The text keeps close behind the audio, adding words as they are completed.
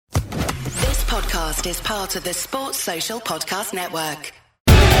podcast is part of the Sports Social Podcast Network.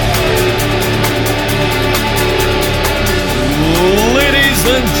 Ladies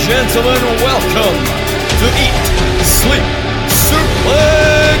and gentlemen, welcome to Eat, Sleep,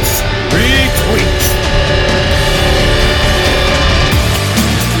 Suplex, Retweet.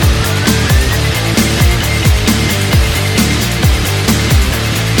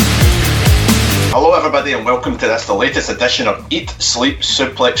 Hello everybody and welcome to the latest edition of Eat, Sleep,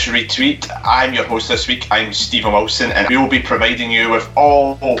 Suplex, Retweet. I'm your host this week, I'm Stephen Wilson, and we will be providing you with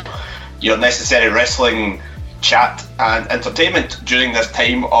all your necessary wrestling chat and entertainment during this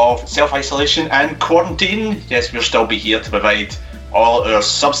time of self-isolation and quarantine. Yes, we'll still be here to provide all our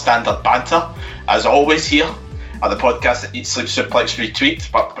substandard banter, as always here at the podcast at Eat, Sleep, Suplex, Retweet.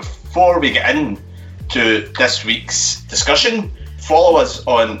 But before we get into this week's discussion, follow us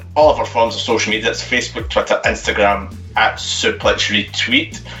on all of our forms of social media. It's Facebook, Twitter, Instagram at Suplex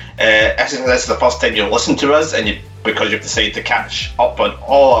Retweet. If this is the first time you've listened to us and because you've decided to catch up on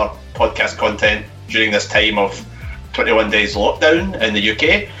all our podcast content during this time of 21 days lockdown in the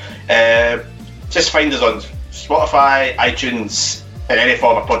UK, just find us on Spotify, iTunes, and any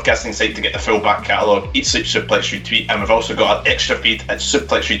form of podcasting site to get the full back catalogue. Eat, Sleep, Suplex, Retweet. And we've also got an extra feed at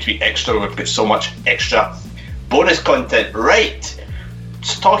Suplex Retweet Extra, where we've got so much extra bonus content. Right,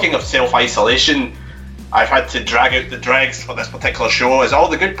 just talking of self-isolation, I've had to drag out the dregs for this particular show as all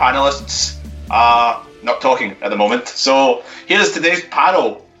the good panellists are not talking at the moment. So here's today's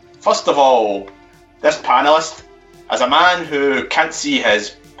panel. First of all, this panellist, as a man who can't see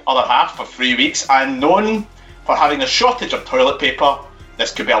his other half for 3 weeks and known for having a shortage of toilet paper,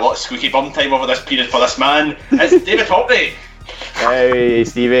 this could be a lot of squeaky bum time over this period for this man, it's David Hockney. Hey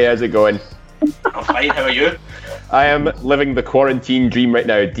Stevie, how's it going? I'm fine, how are you? I am living the quarantine dream right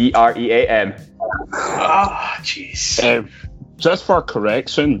now, DREAM. Ah, jeez. Just for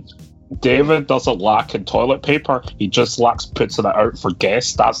correction, David doesn't lack in toilet paper, he just lacks putting it out for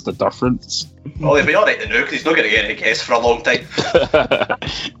guests. That's the difference. Well, he'll be alright to know because he's not going to get any guests for a long time.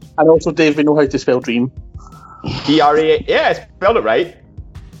 And also, Dave, we know how to spell dream. DREA, yeah, I spelled it right.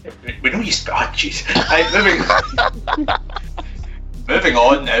 We know you spell it, jeez. Moving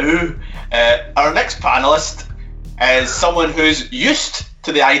on now. Our next panellist is someone who's used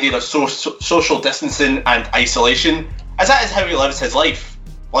to the idea of social distancing and isolation, as that is how he lives his life,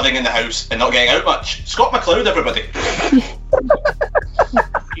 living in the house and not getting out much. Scott McLeod, everybody.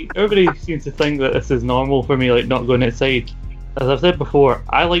 Everybody seems to think that this is normal for me, like not going outside. As I've said before,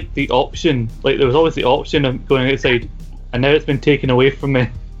 I like the option, like there was always the option of going outside, and now it's been taken away from me.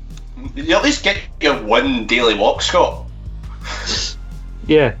 You at least get your one daily walk, Scott.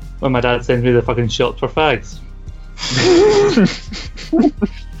 Yeah, when my dad sends me the fucking shots for fags.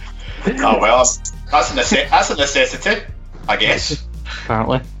 Oh well, that's a necessity, I guess.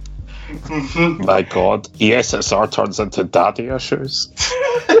 Apparently. My God, ESSR turns into daddy issues.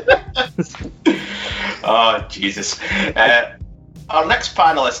 Oh, Jesus. Our next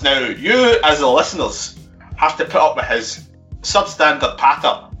panellist now, you as the listeners have to put up with his substandard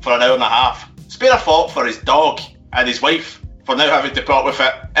patter for an hour and a half. Spare a thought for his dog and his wife for now having to put up with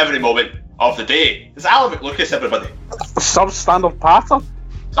it every moment of the day. It's Alan McLucas, everybody. Substandard pattern.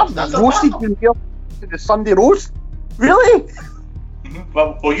 Roasted in here to the Sunday roast. Really? Mm-hmm.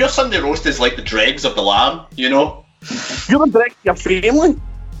 Well, your Sunday roast is like the dregs of the lamb, you know. You're the direct to your family.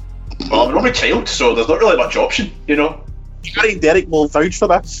 Well, I'm an only child, so there's not really much option, you know. Gary and Derek will vouch for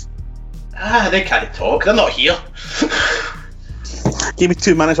this. They can't talk. They're not here. Give me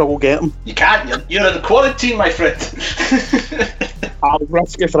 2 minutes, I'll go get them. You can't. You're in quarantine, my friend. I'll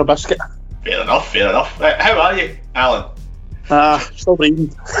risk it for a biscuit. Fair enough. How are you, Alan? Still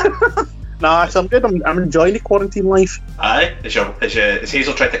breathing. Nah, so I'm good. I'm enjoying the quarantine life. Aye? Is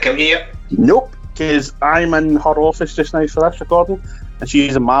Hazel trying to kill you yet? Nope, because I'm in her office just now for this recording, and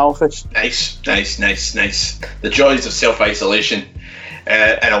she's in my office. Nice. The joys of self-isolation. You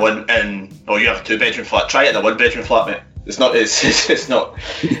have a 2-bedroom flat. Try it in a 1-bedroom flat, mate. It's not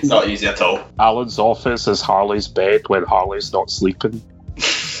easy at all. Alan's office is Harley's bed when Harley's not sleeping.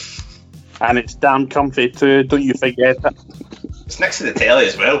 And it's damn comfy too, don't you forget it. It's next to the telly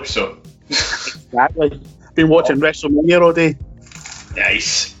as well, so... Exactly. Been watching WrestleMania all day.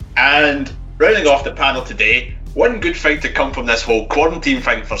 Nice. And rounding off the panel today, one good thing to come from this whole quarantine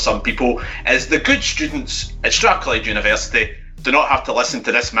thing for some people is the good students at Strathclyde University do not have to listen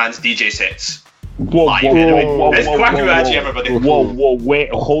to this man's DJ sets. Whoa, It's Quackuachi, everybody.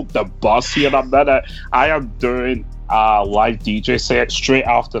 Wait, hold the bus here a minute. I am doing a live DJ set straight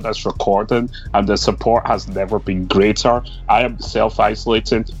after this recording, and the support has never been greater. I am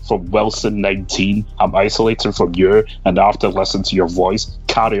self-isolating from Wilson19. I'm isolating from you, and after listening to your voice,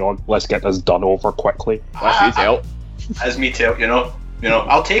 carry on. Let's get this done over quickly. That's me tell. That's me tell, you know.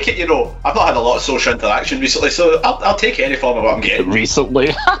 I'll take it, I've not had a lot of social interaction recently, so I'll take any form of what I'm getting. Recently.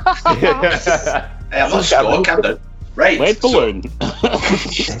 I'm not Scott, calm down. Right. Lead balloon.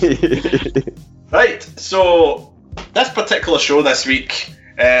 Right, so this particular show this week,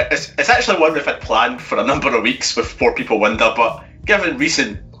 it's actually one we've had planned for a number of weeks with 4 people window, but given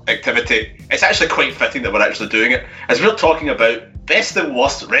recent activity, it's actually quite fitting that we're actually doing it, as we're talking about best and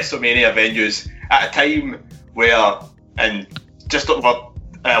worst WrestleMania venues at a time where, in just over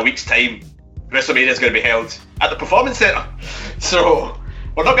a week's time, WrestleMania is going to be held at the Performance Centre. So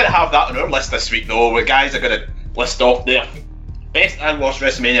we're not going to have that on our list this week, though. The guys are going to list off their best and worst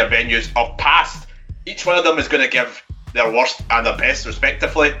WrestleMania venues of past. Each one of them is going to give their worst and their best,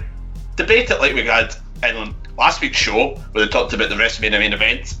 respectively. Debate it like we had in last week's show, where they talked about the WrestleMania main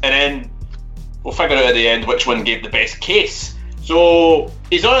event, and then we'll figure out at the end which one gave the best case. So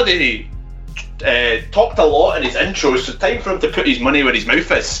he's already talked a lot in his intro, so time for him to put his money where his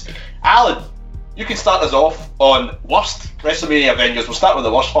mouth is. Alan, you can start us off on worst WrestleMania venues. We'll start with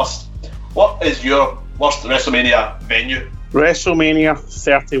the worst first. What is your worst WrestleMania venue? WrestleMania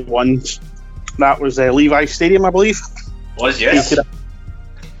 31. That was Levi's Stadium, I believe. Was, yes. Hated it.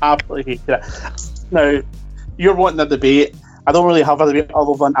 Absolutely hated it. Now, you're wanting a debate. I don't really have a debate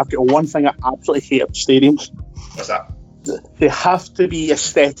other than I've got one thing I absolutely hate about stadiums. What's that? They have to be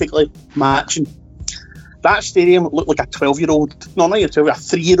aesthetically matching. That stadium looked like a 12-year-old, no, not a 12, a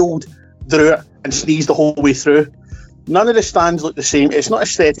 3-year-old drew it and sneezed the whole way through. None of the stands look the same. It's not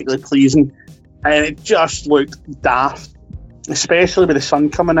aesthetically pleasing, and it just looked daft, especially with the sun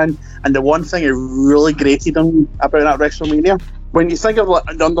coming in. And the one thing that really grated on me about that WrestleMania, when you think of like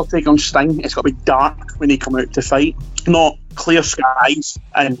The Undertaker and Sting, it's got to be dark when they come out to fight, not clear skies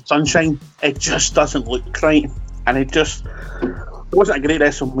and sunshine. It just doesn't look right, and it wasn't a great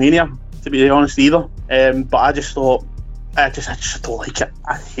WrestleMania, to be honest, either. But I just thought, I just don't like it.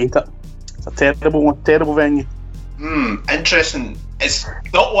 I hate it. It's a terrible one, terrible venue. Interesting. It's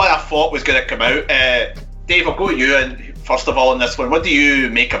not what I thought was going to come out. Dave, I'll go to you, and first of all on this one, what do you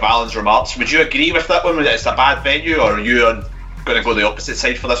make of Alan's remarks? Would you agree with that one, that it's a bad venue, or are you going to go the opposite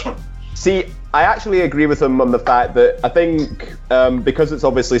side for this one? See, I actually agree with him on the fact that I think because it's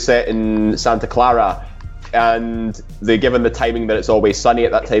obviously set in Santa Clara, and given the timing that it's always sunny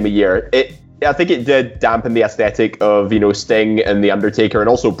at that time of year, I think it did dampen the aesthetic of, Sting and The Undertaker, and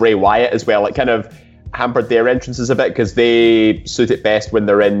also Bray Wyatt as well. It kind of hampered their entrances a bit because they suit it best when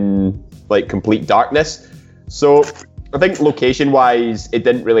they're in like complete darkness. So I think location-wise, it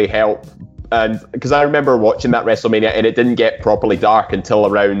didn't really help. And because I remember watching that WrestleMania, and it didn't get properly dark until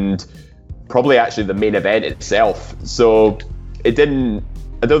around probably actually the main event itself. So I don't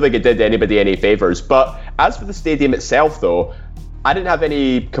think it did anybody any favors. But as for the stadium itself, though, I didn't have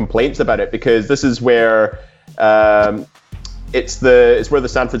any complaints about it, because this is where it's where the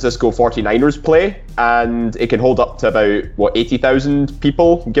San Francisco 49ers play, and it can hold up to about 80,000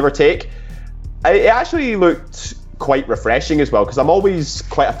 people, give or take. It actually looked quite refreshing as well, because I'm always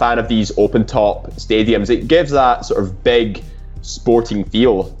quite a fan of these open top stadiums. It gives that sort of big sporting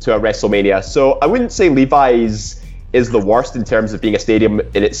feel to a WrestleMania. So I wouldn't say Levi's is the worst in terms of being a stadium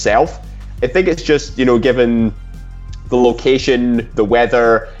in itself. I think it's just, given the location, the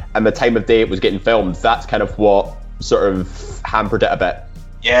weather, and the time of day it was getting filmed, that's kind of what sort of hampered it a bit.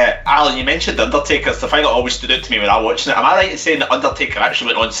 Yeah, Alan, you mentioned The Undertaker. It's the thing that always stood out to me when I watched it. Am I right in saying that Undertaker actually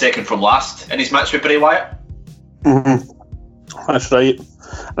went on second from last in his match with Bray Wyatt? That's right.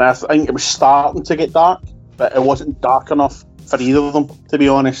 And I think it was starting to get dark, but it wasn't dark enough for either of them, to be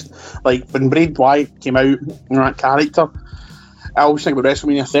honest. Like, when Bray Wyatt came out in that character, I always think about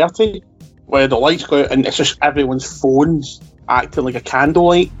WrestleMania 30, where the lights go out and it's just everyone's phones acting like a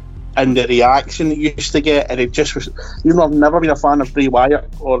candlelight, and the reaction that you used to get, and it just was, I've never been a fan of Bray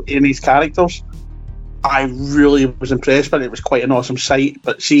Wyatt or any of his characters. I really was impressed by it. It was quite an awesome sight,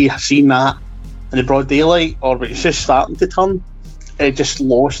 but seeing that in the broad daylight, or it's just starting to turn, it just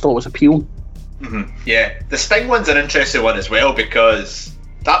lost all its appeal. Yeah, the Sting one's an interesting one as well, because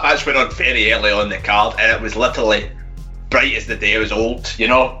that match went on very early on the card, and it was literally bright as the day was old, It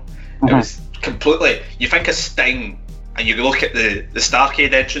was completely, you think of Sting, and you look at the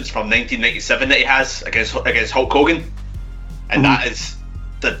Starrcade entrance from 1997 that he has against Hulk Hogan, and that is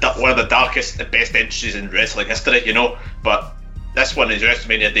one of the darkest and best entrances in wrestling history, But this one is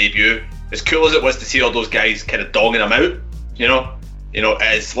WrestleMania debut. As cool as it was to see all those guys kind of donging him out,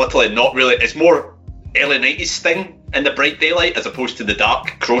 it's literally not really. It's more early 90s Sting in the bright daylight as opposed to the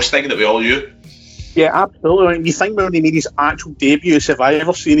dark cross thing that we all knew. Yeah, absolutely. I mean, you think when he made his actual debut of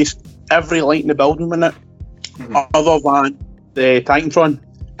Survivor Series, every light in the building was in it, other than the Titantron,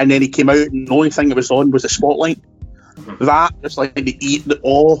 and then he came out and the only thing that was on was the spotlight. That was like the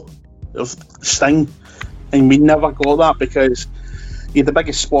awe of Sting, and we never got that because he had the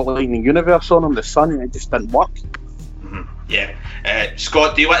biggest spotlight in the universe on him, the sun, and it just didn't work. Yeah.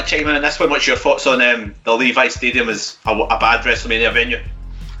 Scott, do you want to chime in on this one? What's your thoughts on the Levi Stadium as a bad WrestleMania venue?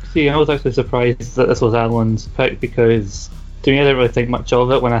 See, I was actually surprised that this was Alan's pick because to me I didn't really think much of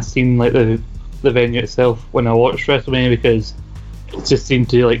it when I seen like the venue itself when I watched WrestleMania, because it just seemed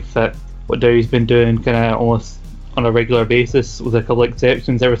to like fit what Dowie's been doing kind of almost on a regular basis, with a couple of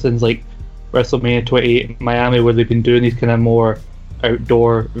exceptions ever since like WrestleMania 28 in Miami, where they've been doing these kind of more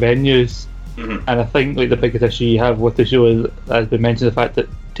outdoor venues. And I think like the biggest issue you have with the show is, as been mentioned, the fact that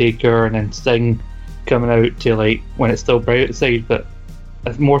Taker and then Sting coming out to like when it's still bright outside, but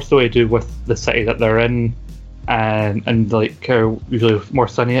it's more so to do with the city that they're in, and like how usually more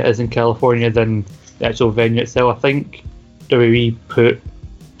sunny it is in California than the actual venue itself. I think WWE put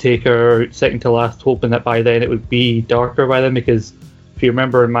Taker out second to last, hoping that by then it would be darker by then, because if you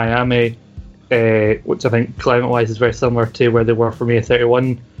remember in Miami, which I think climate-wise is very similar to where they were for May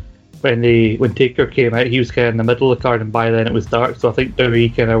 31, when Taker came out, he was kind of in the middle of the card, and by then it was dark. So I think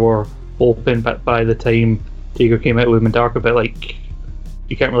WWE kind of were hoping, but by the time Taker came out, it would have been darker. But like,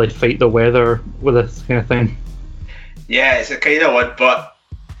 you can't really fight the weather with this kind of thing. Yeah, it's a kind of odd, but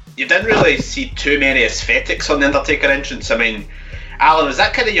you didn't really see too many aesthetics on the Undertaker entrance. I mean, Alan, was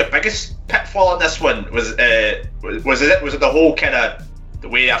that kind of your biggest pitfall on this one? Was it the whole kind of the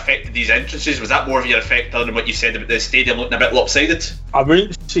way it affected these entrances? Was that more of your effect than what you said about the stadium looking a bit lopsided? I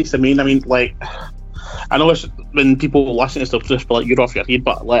wouldn't say it's the main. I mean, like, I know it's, when people listen to stuff, just be like, you're off your head,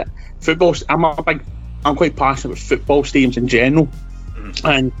 but like, football, I'm quite passionate about football stadiums in general.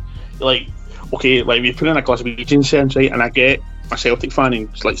 And like, okay, like we put in a Glaswegian sense, right, and I get a Celtic fan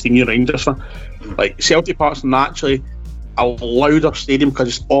and like senior Rangers fan. Like, Celtic Park's naturally a louder stadium because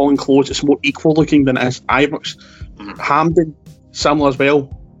it's all enclosed. It's more equal looking than it is Ibrox. Hampden, similar as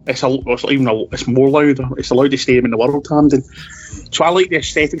well. It's more louder. It's the loudest stadium in the world, Hampden. So I like the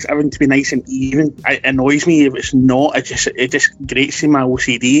aesthetics, everything to be nice and even. It annoys me if it's not. It just grates in my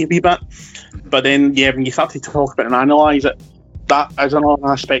OCD a wee bit. But then, yeah, when you start to talk about it and analyse it, that is another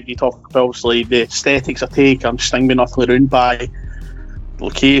aspect you talk about. Obviously, the aesthetics of Taker and Sting being utterly ruined by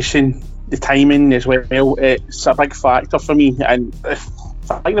location, the timing as well. It's a big factor for me. And if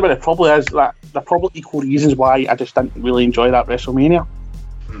I think about it, probably is that there are probably equal reasons why I just didn't really enjoy that WrestleMania.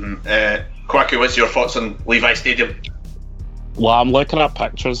 Quacky, what's your thoughts on Levi Stadium? Well, I'm looking at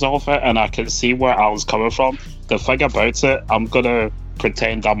pictures of it and I can see where I was coming from. The thing about it, I'm going to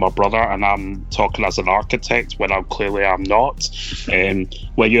pretend I'm a brother and I'm talking as an architect when I'm not.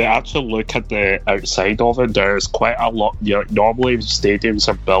 When you actually look at the outside of it, there's quite a lot. Normally stadiums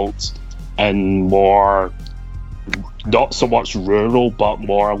are built in more, not so much rural, but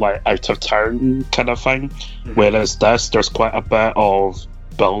more like out of town kind of thing. Whereas there's quite a bit of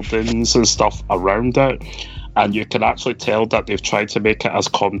buildings and stuff around it, and you can actually tell that they've tried to make it as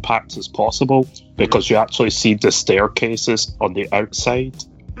compact as possible because you actually see the staircases on the outside.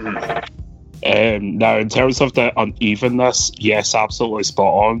 Now, in terms of the unevenness, yes, absolutely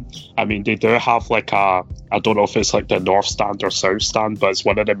spot on. I mean, they do have like I don't know if it's like the north stand or south stand, but it's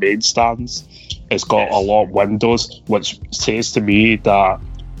one of the main stands. It's got a lot of windows, which says to me that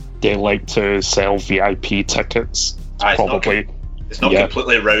they like to sell VIP tickets. Probably. It's not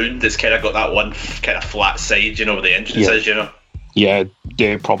completely round. It's kind of got that one kind of flat side, where the entrance is, Yeah,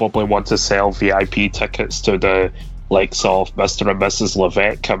 they probably want to sell VIP tickets to the likes of Mr. and Mrs.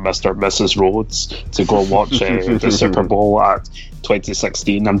 Levesque and Mr. and Mrs. Rhodes to go watch the Super Bowl at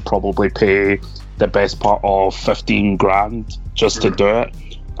 2016 and probably pay the best part of $15,000 just to do it,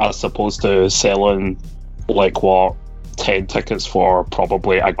 as opposed to selling 10 tickets for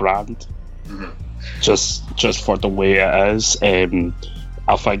probably $1,000. Just for the way it is.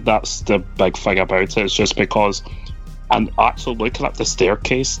 I think that's the big thing about it. It's just because, and actually looking at the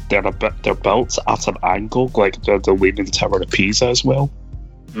staircase, they're built at an angle, like the Leaning Tower of Pisa as well.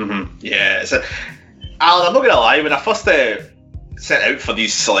 Yeah, Alan, I'm not gonna lie, when I first set out for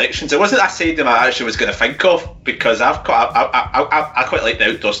these selections, it wasn't a stadium I actually was going to think of, because I quite like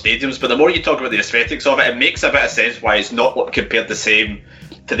the outdoor stadiums, but the more you talk about the aesthetics of it, it makes a bit of sense why it's not compared the same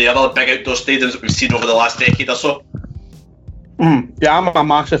to the other big outdoor stadiums that we've seen over the last decade or so. Yeah, I'm a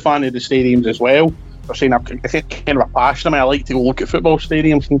massive fan of the stadiums as well. It's kind of a passion of mine. I like to go look at football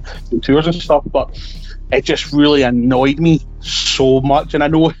stadiums and tours and stuff, but it just really annoyed me so much. And I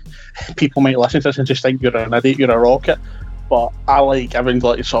know people might listen to this and just think you're an idiot, you're a rocket, but I like everything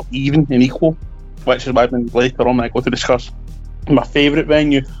like it's up even and equal, which is why I've been later on when I go to discuss my favourite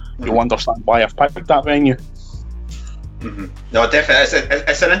venue. You'll understand why I've picked that venue. Mm-hmm. No, definitely.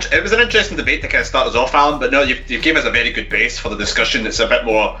 It was an interesting debate to kind of start us off, Alan. But no, you gave us a very good base for the discussion. It's a bit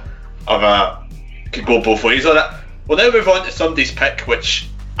more of a could go both ways on it. We'll now move on to somebody's pick, which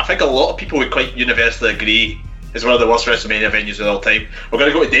I think a lot of people would quite universally agree is one of the worst WrestleMania venues of all time. We're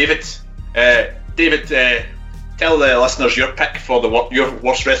going to go to David. David, tell the listeners your pick for your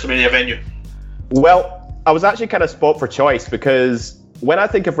worst WrestleMania venue. Well, I was actually kind of spot for choice because when I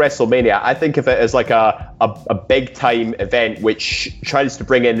think of WrestleMania, I think of it as like a big time event which tries to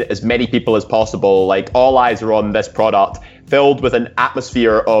bring in as many people as possible. Like all eyes are on this product, filled with an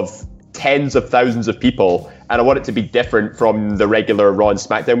atmosphere of tens of thousands of people, and I want it to be different from the regular Raw and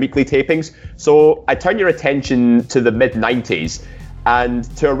SmackDown weekly tapings. So I turn your attention to the mid-90s and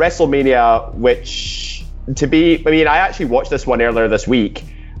to a WrestleMania which, I actually watched this one earlier this week,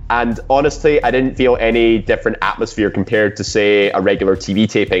 and honestly, I didn't feel any different atmosphere compared to, say, a regular TV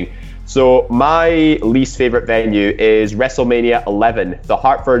taping. So my least favorite venue is WrestleMania 11, the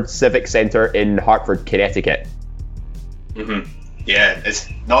Hartford Civic Center in Hartford, Connecticut. Mm-hmm. Yeah, it's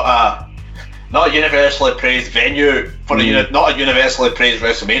not a universally praised venue for not a universally praised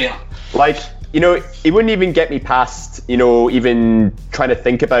WrestleMania. Like, it wouldn't even get me past, even trying to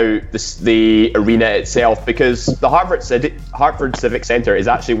think about the arena itself, because the Hartford Civic Center is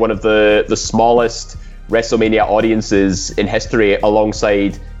actually one of the smallest WrestleMania audiences in history,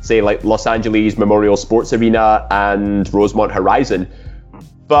 alongside, say, like Los Angeles Memorial Sports Arena and Rosemont Horizon.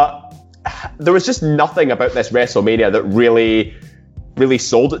 But there was just nothing about this WrestleMania that really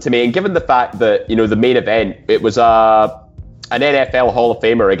sold it to me. And given the fact that, the main event, it was an NFL Hall of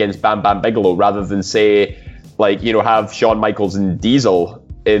Famer against Bam Bam Bigelow, rather than, say, have Shawn Michaels and Diesel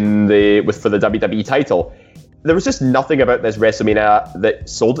for the WWE title. There was just nothing about this WrestleMania that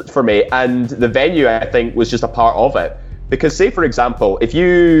sold it for me, and the venue, I think, was just a part of it. Because, say, for example, if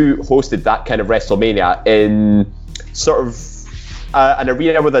you hosted that kind of WrestleMania in sort of an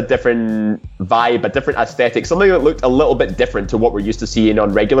arena with a different vibe, a different aesthetic, something that looked a little bit different to what we're used to seeing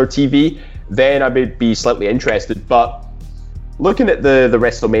on regular TV, then I would be slightly interested. But looking at the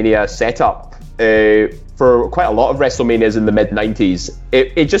WrestleMania setup, for quite a lot of WrestleManias in the mid-90s,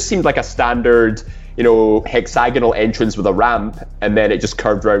 it just seemed like a standard, hexagonal entrance with a ramp, and then it just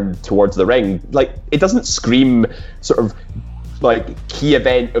curved around towards the ring. Like, it doesn't scream sort of like key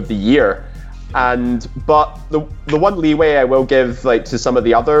event of the year. But the one leeway I will give, like, to some of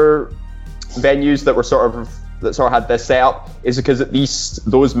the other venues that sort of had this setup, is because at least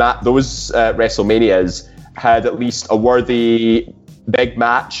those WrestleManias had at least a worthy big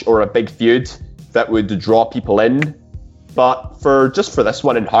match or a big feud that would draw people in. But for this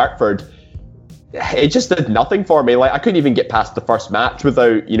one in Hartford, it just did nothing for me. Like, I couldn't even get past the first match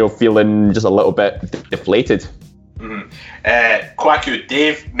without, feeling just a little bit deflated. Mm-hmm. Kwaku,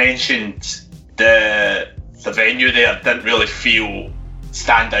 Dave mentioned the venue there didn't really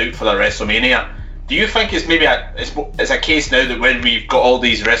stand out for the WrestleMania. Do you think it's maybe it's a case now that when we've got all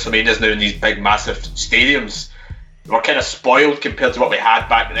these WrestleManias now in these big massive stadiums, we're kind of spoiled compared to what we had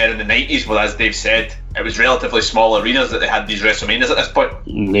back there in the 90s, where, as Dave said, it was relatively small arenas that they had these WrestleManias at this point?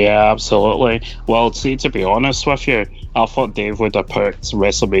 Yeah, absolutely. Well, see, to be honest with you, I thought Dave would have picked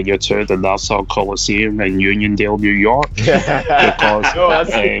WrestleMania 2, the Nassau Coliseum in Uniondale, New York. Because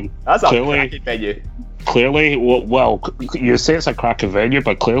that's a cracking venue. Clearly, well, you say it's a cracking venue,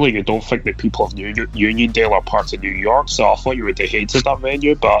 but clearly you don't think the people of Uniondale are part of New York. So I thought you would have hated that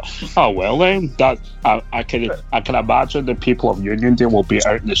venue, but then I can imagine the people of Uniondale will be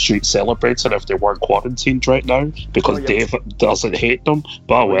out in the street celebrating if they weren't quarantined right now, because Dave doesn't hate them.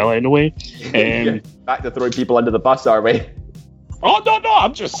 But anyway, back to throwing people under the bus, are we? Oh no,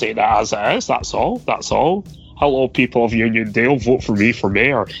 I'm just saying that as it is. That's all. Hello, people of Uniondale, vote for me for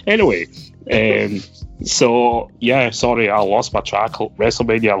mayor. Anyway. So yeah, sorry, I lost my track.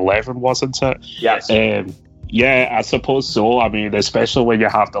 WrestleMania 11, wasn't it? Yes. Yeah, I suppose so. I mean, especially when you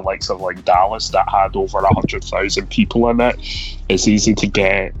have the likes of like Dallas that had over 100,000 people in it, it's easy to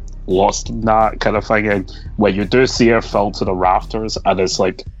get lost in that kind of thing. And when you do see it filled to the rafters, and it's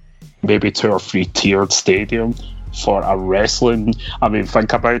like maybe 2 or 3 tiered stadium for a wrestling, I mean,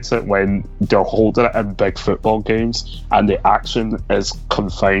 think about it, when they're holding it in big football games and the action is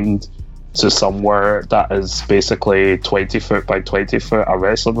confined to somewhere that is basically 20 foot by 20 foot, a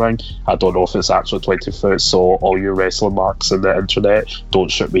wrestling ring. I don't know if it's actually 20 foot, so all your wrestling marks in the internet, don't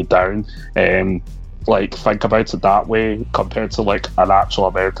shoot me down. like think about it that way compared to like an actual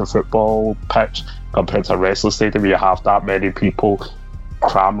American football pitch, compared to a wrestling stadium, you have that many people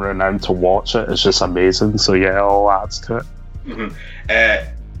clamoring in to watch it. It's just amazing. So yeah, it all adds to it.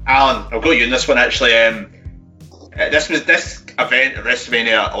 Alan, I'll go you in this one actually. This event at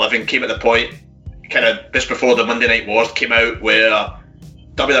WrestleMania 11 came at the point kind of just before the Monday Night Wars came out, where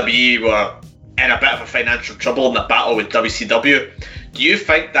WWE were in a bit of a financial trouble in the battle with WCW. Do you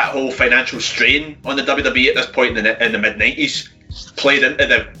think that whole financial strain on the WWE at this point in the mid 90s played into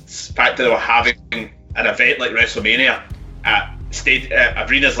the fact that they were having an event like WrestleMania at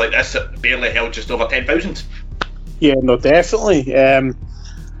arenas like this that barely held just over 10,000? Yeah, no, definitely.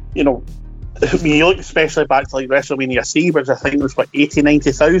 You know, when you look especially back to like WrestleMania 3, which I think was what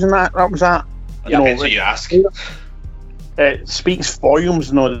 80,000-90,000 that was at. Yeah, depends who you ask. It speaks volumes,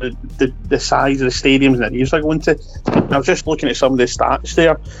 you know, the size of the stadiums that these are going to. I was just looking at some of the stats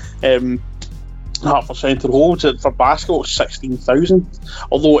there. Hartford Centre holds it for basketball 16,000,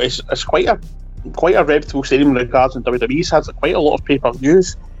 although it's quite a reputable stadium in regards to WWE's has quite a lot of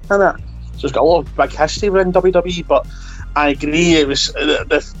pay-per-views in it, so it's got a lot of big history within WWE. But I agree, it was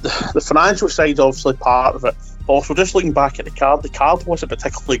the financial side's obviously part of it. But also, just looking back at the card wasn't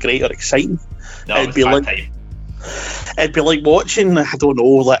particularly great or exciting. No, it'd be like watching, I don't know,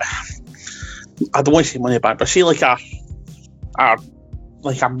 like, I don't want to say money back, but say like a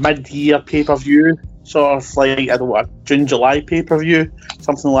mid-year pay-per-view, sort of like, I don't know, a June-July pay-per-view,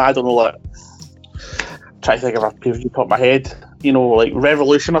 something like, I don't know, like, try to think of a pay-per-view top of my head, you know, like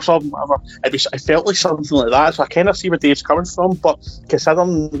Revolution or something, whatever. I felt like something like that, so I kind of see where Dave's coming from, but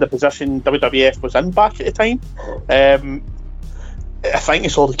considering the position WWF was in back at the time, I think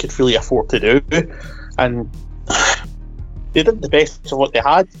it's all they could really afford to do, and they did the best of what they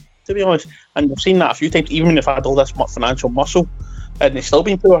had, to be honest. And I've seen that a few times, even if I had all this much financial muscle, and they've still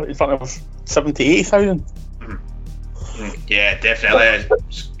been put in front of 70,000-80,000. Yeah, definitely.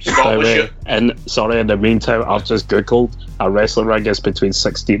 Scott, what's your... And sorry, in the meantime, I've just googled a wrestling ring is between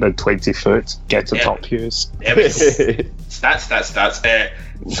 16 and 20 foot. Get to top views. Yeah, stats.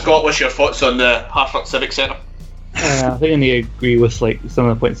 Scott, what's your thoughts on the Hartford Civic Centre? I think I need to agree with like some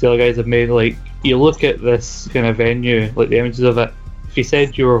of the points the other guys have made. Like, you look at this kind of venue, like the images of it. If you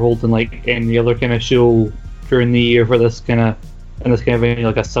said you were holding like any other kind of show during the year for this kind of venue,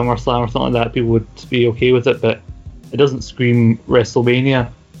 like a SummerSlam or something like that, people would be okay with it. But it doesn't scream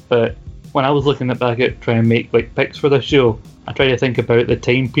WrestleMania. But when I was looking back at trying to make like picks for this show, I tried to think about the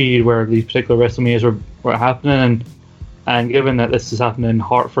time period where these particular WrestleManias were happening, and given that this is happening in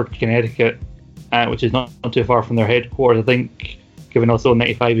Hartford, Connecticut, which is not too far from their headquarters, I think, given also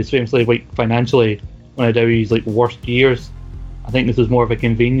 95 is famously like financially one of WWE's like worst years, I think this was more of a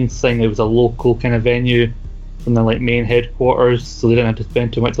convenience thing. It was a local kind of venue from the like main headquarters, so they didn't have to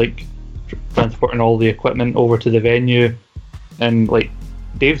spend too much like transporting all the equipment over to the venue. And like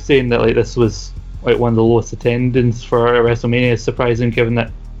Dave's saying that like this was like one of the lowest attendance for a WrestleMania is surprising, given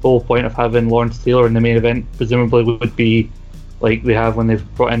that the whole point of having Lawrence Taylor in the main event presumably would be like they have when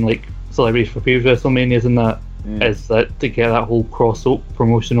they've brought in like celebrities for previous WrestleManias, and that is that to get that whole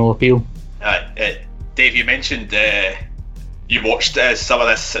promotional appeal. Dave, you mentioned you watched some of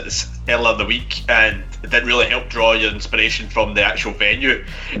this earlier in the week, and it didn't really help draw your inspiration from the actual venue.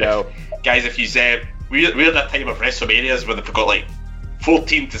 No. Guys, if you we're in that time of WrestleManias where they've got like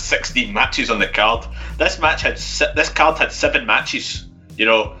 14 to 16 matches on the card. This card had 7 matches, you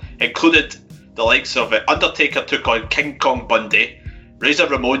know, included the likes of Undertaker took on King Kong Bundy, Razor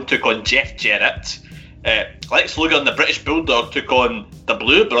Ramon took on Jeff Jarrett, Lex Luger and the British Bulldog took on the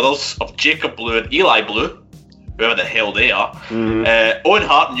Blue Brothers of Jacob Blue and Eli Blue, whoever the hell they are. Owen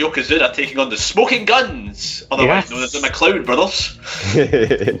Hart and Yokozuna taking on the Smoking Guns, otherwise known as the McLeod Brothers.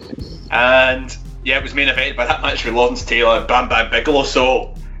 And yeah, it was main evented by that match with Lawrence Taylor and Bam Bam Bigelow,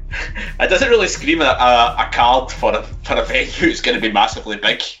 so it doesn't really scream a card for a venue that's going to be massively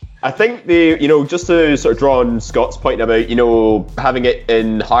big. I think just to sort of draw on Scott's point about, having it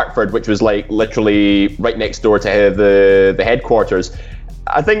in Hartford, which was like literally right next door to the headquarters,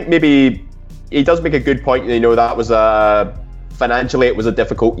 I think maybe he does make a good point. That was financially it was a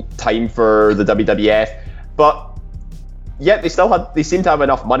difficult time for the WWF, but yet they seem to have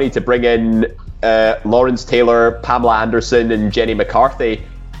enough money to bring in Lawrence Taylor, Pamela Anderson, and Jenny McCarthy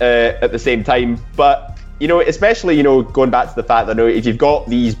at the same time. But especially going back to the fact that if you've got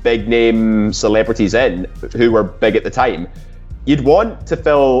these big name celebrities in who were big at the time, you'd want to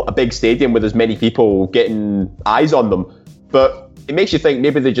fill a big stadium with as many people getting eyes on them. But it makes you think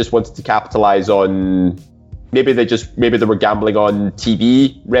maybe they just wanted to capitalize on, maybe they were gambling on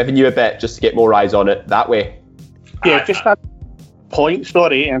TV revenue a bit just to get more eyes on it that way. Yeah, just that point,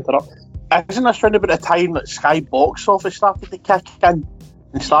 sorry to interrupt. isn't this round about the time that Sky box office started to kick in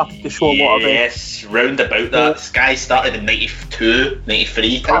and started to show a lot of it? Yes, round about that. Sky started in 92,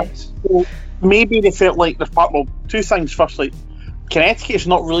 93 times. So maybe they felt like there's two things. First, like, Connecticut is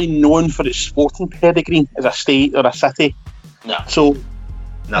not really known for its sporting pedigree as a state or a city. No. So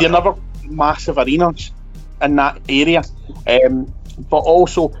you never massive arenas in that area. But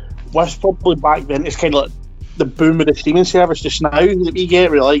also, was probably back then, it's kind of like the boom of the streaming service just now that we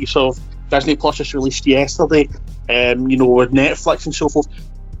get, really. So Disney Plus just released yesterday, with Netflix and so forth.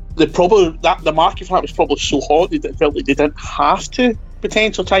 The market for that was probably so hot that they felt like they didn't have to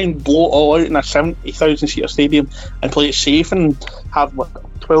potentially try and blow it all out in a 70,000 seater stadium and play it safe and have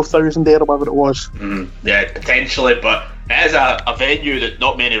 12,000 there or whatever it was. Yeah, potentially, but it is a venue that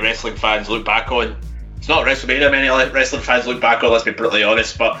not many wrestling fans look back on. It's not WrestleMania many wrestling fans look back on, let's be brutally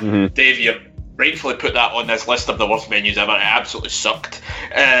honest, but Dave, you rightfully put that on this list of the worst venues ever. It absolutely sucked.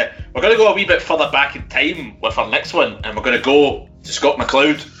 We're going to go a wee bit further back in time with our next one, and we're going to go to Scott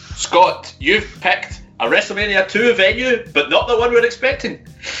McLeod. Scott, you've picked a WrestleMania 2 venue, but not the one we're expecting.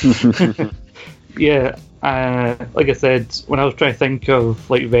 Yeah, like I said, when I was trying to think of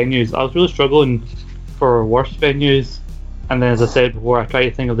like venues, I was really struggling for worst venues, and then as I said before, I tried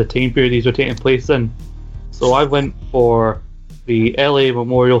to think of the time period these were taking place in. So I went for the LA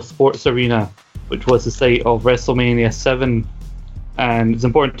Memorial Sports Arena, which was the site of WrestleMania 7, and it's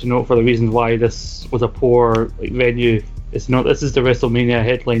important to note for the reasons why this was a poor venue. It's not. This is the WrestleMania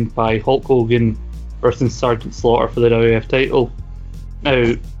headlined by Hulk Hogan versus Sergeant Slaughter for the WWF title.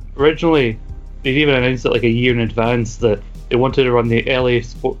 Now, originally, they'd even announced it like a year in advance that they wanted to run the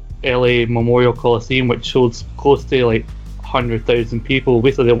LA Memorial Coliseum, which holds close to like 100,000 people.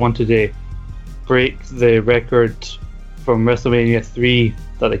 Basically, they wanted to break the record from WrestleMania 3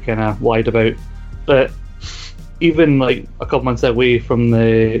 that they kind of lied about. But even like a couple months away from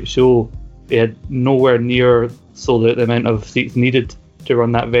the show, they had nowhere near sold out the amount of seats needed to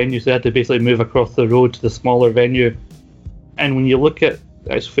run that venue, so they had to basically move across the road to the smaller venue. And when you look at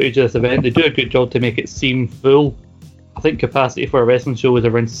the actual footage of this event, they do a good job to make it seem full. I think capacity for a wrestling show is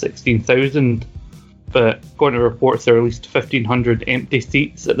around 16,000, but according to reports, there are at least 1,500 empty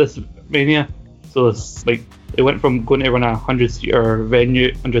seats at this Mania. So it's like it went from going to run a 100,000 seater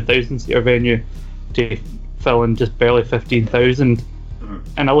venue to fill in just barely 15,000.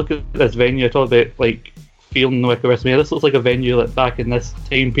 And I look at this venue, I talk about like feeling like a WrestleMania. This looks like a venue that back in this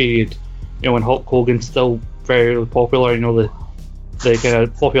time period, when Hulk Hogan's still very popular, the kind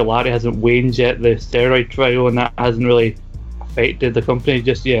of popularity hasn't waned yet, the steroid trial and that hasn't really affected the company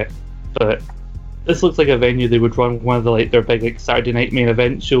just yet. But this looks like a venue they would run one of the their big Saturday night main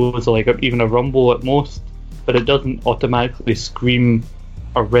event shows, or even a Rumble at most, but it doesn't automatically scream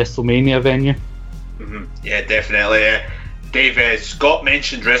a WrestleMania venue. Yeah, definitely. Dave, Scott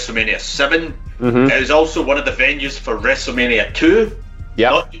mentioned WrestleMania 7. It was also one of the venues for WrestleMania 2.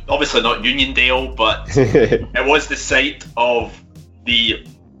 Yeah, obviously not Uniondale, but it was the site of the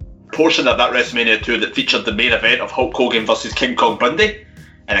portion of that WrestleMania 2 that featured the main event of Hulk Hogan versus King Kong Bundy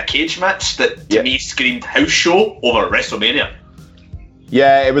in a cage match that to me screamed house show over WrestleMania.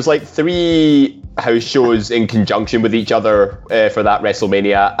 Yeah, it was like 3 house shows in conjunction with each other for that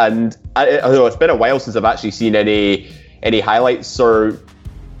WrestleMania, and I don't know, it's been a while since I've actually seen any highlights, or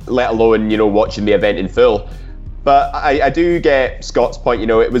let alone watching the event in full. But I do get Scott's point.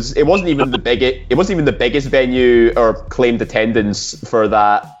 It wasn't even the biggest venue or claimed attendance for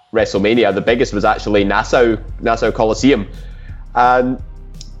that WrestleMania. The biggest was actually Nassau Coliseum.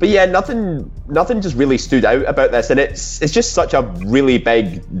 But yeah, nothing just really stood out about this, and it's just such a really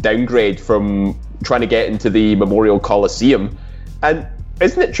big downgrade from trying to get into the Memorial Coliseum. And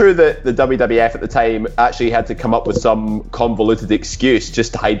isn't it true that the WWF at the time actually had to come up with some convoluted excuse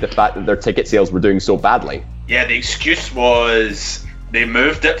just to hide the fact that their ticket sales were doing so badly? Yeah, the excuse was they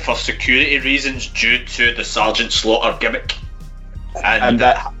moved it for security reasons due to the Sergeant Slaughter gimmick. And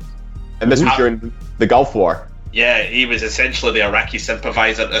this was during the Gulf War. Yeah, he was essentially the Iraqi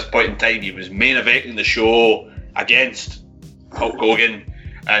sympathizer at this point in time. He was main eventing the show against Hulk Hogan,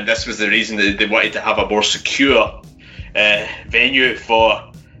 and this was the reason that they wanted to have a more secure venue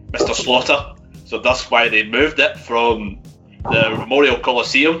for Mr. Slaughter. So that's why they moved it from the Memorial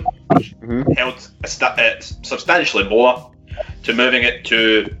Coliseum, held substantially more, to moving it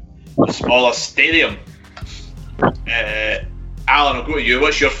to the smaller stadium. Alan, I'll go to you.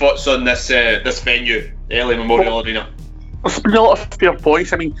 What's your thoughts on this venue, the LA Memorial Arena? There's been a lot of fair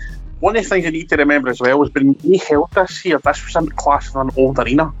points. I mean, one of the things you need to remember as well is when we held this here, this was in class as an old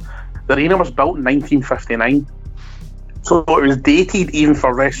arena. The arena was built in 1959. So it was dated even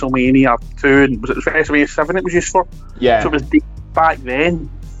for WrestleMania 2, and was it WrestleMania 7 it was used for? Yeah. So it was dated back then.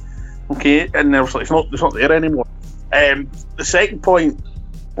 Okay, and it's not there anymore. The second point,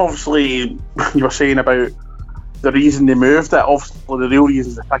 obviously, you were saying about the reason they moved it. Obviously, the real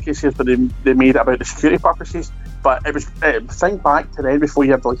reason is the tickets here, but they made it about the security purposes. But it was think back to then before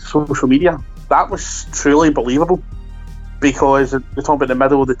you had like social media. That was truly believable because they're talking about the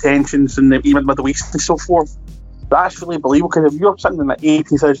middle of the tensions and even Middle East and so forth. That's really believable because if you're sitting in an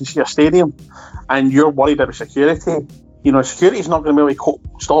 80,000 seat stadium and you're worried about security, security is not going to be able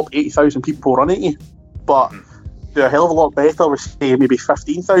to stop 80,000 people running at you, but they're a hell of a lot better with say maybe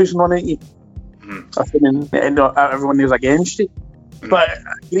 15,000 running at you. I think everyone is against you. But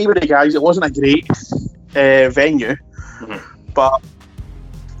I agree with the guys, it wasn't a great venue, but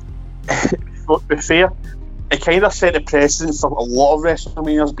to be fair, it kind of set the precedent for a lot of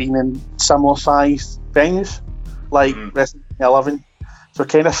WrestleManias being in similar sized venues like WrestleMania 11, so it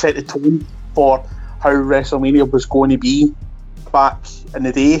kind of set the tone for how WrestleMania was going to be back in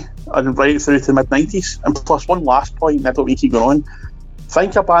the day and right through to the mid-90s. And plus, one last point, I don't mean to keep going on,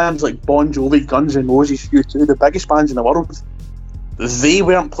 think of bands like Bon Jovi, Guns N' Roses, U2, the biggest bands in the world. They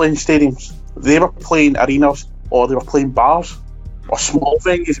weren't playing stadiums, they were playing arenas, or they were playing bars or small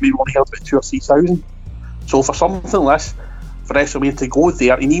venues. We only held about 2,000 or 3,000. So for something like this, for WrestleMania to go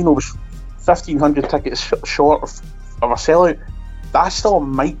there, and even though it was 1,500 tickets short of a sellout, that's still a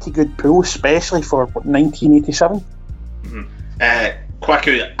mighty good pool, especially for 1987.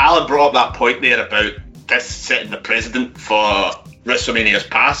 Kwaku, Alan brought up that point there about this setting the precedent for WrestleMania's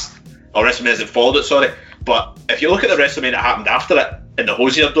past, or WrestleMania's that followed it, sorry. But if you look at the WrestleMania that happened after it, in the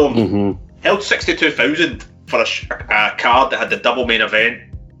Hosier Dome, held 62,000 for a card that had the double main event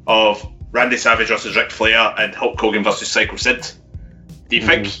of Randy Savage versus Ric Flair and Hulk Hogan versus Psycho Sid. Do you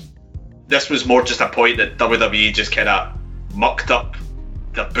think this was more just a point that WWE just kind of mucked up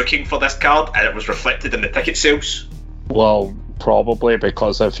their booking for this card and it was reflected in the ticket sales? Well, probably,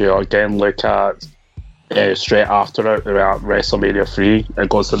 because if you again look at straight after it, at WrestleMania 3, it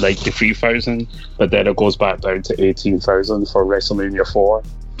goes to 93,000, but then it goes back down to 18,000 for WrestleMania 4.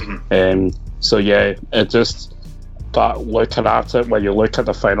 So yeah, it just, but looking at it, when you look at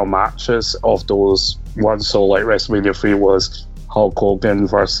the final matches of those ones, so like WrestleMania 3 was Hulk Hogan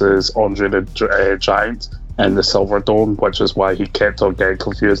versus Andre the Giant in the Silver Dome, which is why he kept on getting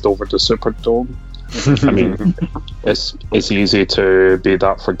confused over the Superdome. I mean, it's easy to be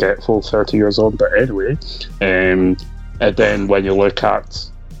that forgetful 30 years on, but anyway. And then when you look at,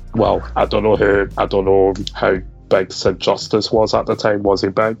 well, I don't know how big Sid Justice was at the time. Was he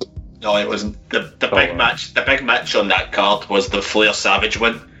big? No, it wasn't. The big match. The big match on that card was the Flair Savage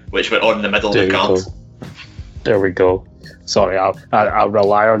one, which went on in the middle of the card. There we go. Sorry, I'll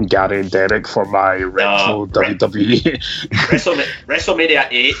rely on Gary and Derek for my retro WWE. WrestleMania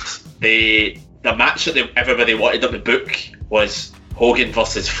 8, the match that everybody wanted them to book was Hogan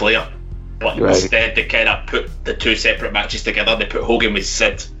versus Flair, but instead they kind of put the two separate matches together. They put Hogan with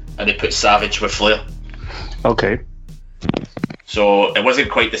Sid and they put Savage with Flair. Okay. So it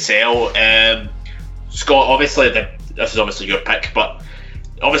wasn't quite the sell. Scott, obviously, this is obviously your pick, but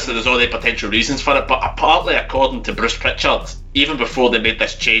obviously there's all the potential reasons for it. But apparently, according to Bruce Pritchard, even before they made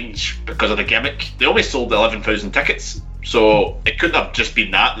this change because of the gimmick, they only sold 11,000 tickets. So it couldn't have just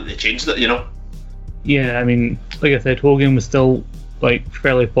been that they changed it, Yeah, I mean, like I said, Hogan was still like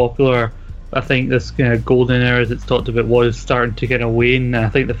fairly popular. I think this kind of golden era, as it's talked about, was starting to kind of wane. And I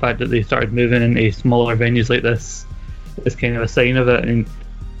think the fact that they started moving into smaller venues like this is kind of a sign of it. And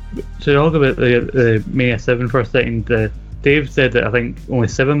to talk about the Mania 7 for a second, Dave said that I think only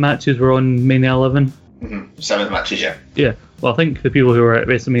 7 matches were on Mania 11. 7 matches, yeah. Yeah, well, I think the people who were at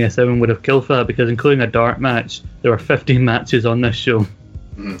WrestleMania 7 would have killed for that, because including a dark match, there were 15 matches on this show.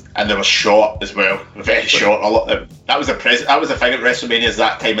 And they were short as well, very short. That was the thing at WrestleManias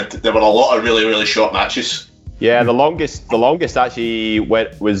that time. There were a lot of really, really short matches. Yeah, the longest actually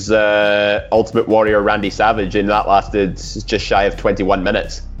was Ultimate Warrior Randy Savage, and that lasted just shy of 21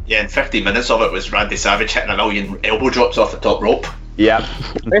 minutes. Yeah, and 50 minutes of it was Randy Savage hitting a million elbow drops off the top rope. Yeah.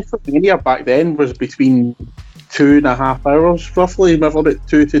 WrestleMania back then was between 2.5 hours, roughly, maybe about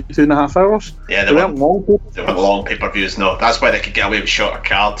 2 to 2.5 hours. Yeah, they weren't long pay-per-views, no. That's why they could get away with shorter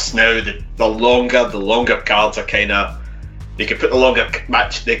cards. Now, the longer cards are kind of... They can put the longer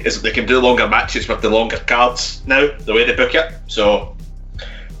match... They can do longer matches with the longer cards now, the way they book it. So,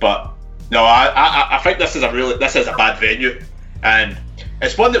 but, no, I think this is a bad venue. And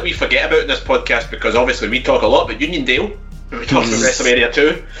it's one that we forget about in this podcast, because obviously we talk a lot about Uniondale when we talk about WrestleMania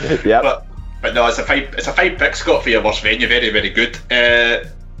 2. Yeah. But no, it's a fine pick, Scott, for your worst venue. Very, very good.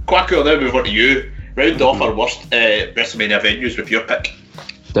 Kwaku, I'll now move on to you. Round off our worst WrestleMania venues with your pick.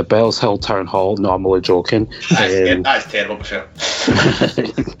 The Bells Hill Town Hall. No, I'm only joking. That's terrible, for sure.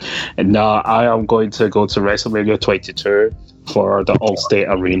 No, I am going to go to WrestleMania 22 for the Allstate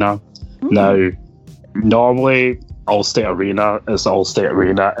Arena. Now, normally Allstate Arena is Allstate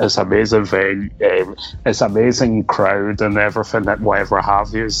Arena. It's amazing venue, it's amazing crowd and everything and whatever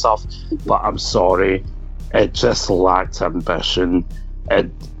have you and stuff. But I'm sorry, it just lacked ambition.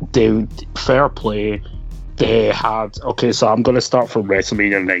 Fair play. They had so I'm going to start from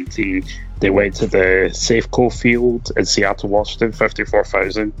WrestleMania 19. They went to the Safeco Field in Seattle, Washington,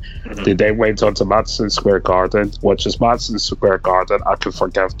 54,000. They then went on to Madison Square Garden, which is Madison Square Garden. I can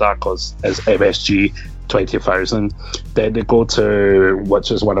forgive that because it's MSG, 20,000. Then they go to,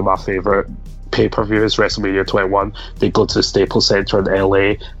 which is one of my favourite pay-per-views, WrestleMania 21. They go to Staples Center in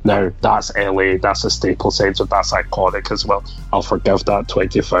LA. Now, that's LA, that's a Staples Center, that's iconic as well. I'll forgive that,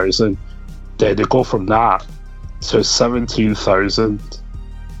 20,000. Then they go from that to 17,000.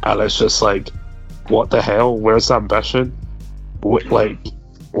 And it's just like, what the hell? Where's the ambition?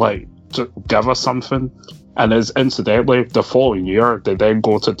 Just give us something. And as incidentally, the following year, they then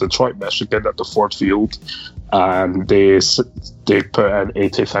go to Detroit, Michigan at the Ford Field, and they put in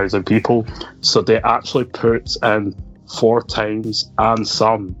 80,000 people. So they actually put in 4 times and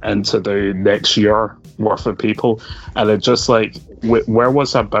some into the next year worth of people. And it's just like, where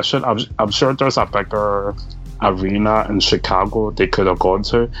was ambition? I'm sure there's a bigger arena in Chicago they could have gone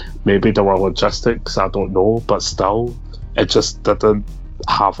to. Maybe there were logistics, I don't know, but still, it just didn't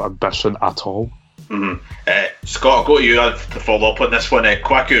have ambition at all. Scott, I'll go to you to follow up on this one.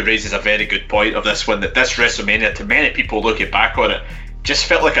 Kwaku raises a very good point of this one, that this WrestleMania, to many people looking back on it, just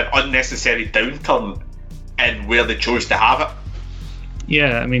felt like an unnecessary downturn in where they chose to have it.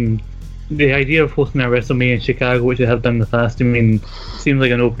 Yeah, I mean, the idea of hosting a WrestleMania in Chicago, which it has been in the past, I mean, seems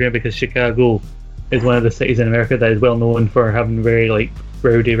like a no-brainer because Chicago is one of the cities in America that is well known for having very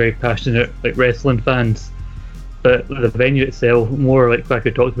rowdy, very passionate wrestling fans. But the venue itself, more like Quacker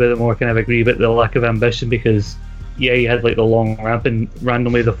talked about it, more kind of agree about the lack of ambition, because you had the long ramp and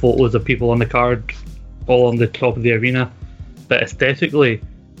randomly the photos of people on the card all on the top of the arena. But aesthetically,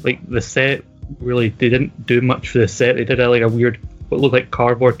 the set really, they didn't do much for the set. They did a weird, what looked like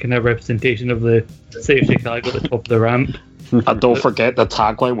cardboard kind of representation of the city of Chicago at the top of the ramp. And don't forget the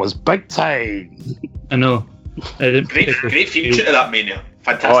tagline was "Big Time." I know. Great theme tune to that Mania.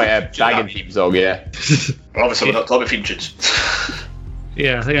 Fantastic. Oh yeah, Dragon theme song, yeah. Obviously, we're not talking about theme tunes.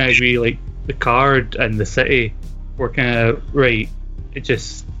 Yeah, I think I agree. The card and the city were kind of right. It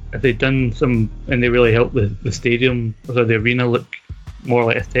just, if they'd done some, and they really helped the stadium or the arena look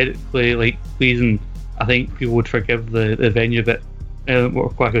more aesthetically pleasing, I think people would forgive the venue a bit.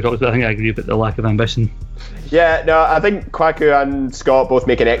 What Kwaku talks about, I think I agree about the lack of ambition. Yeah, no, I think Kwaku and Scott both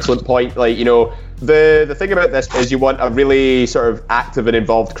make an excellent point. The thing about this is you want a really sort of active and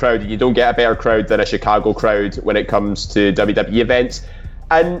involved crowd, and you don't get a better crowd than a Chicago crowd when it comes to WWE events.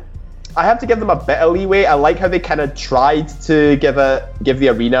 And I have to give them a bit of leeway. I like how they kind of tried to give the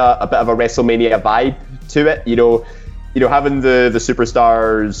arena a bit of a WrestleMania vibe to it. Having the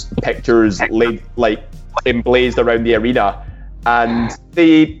superstars' pictures laid emblazed around the arena, and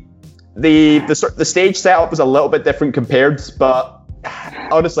the stage setup was a little bit different compared, but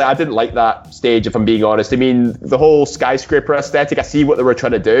honestly, I didn't like that stage, if I'm being honest. I mean, the whole skyscraper aesthetic, I see what they were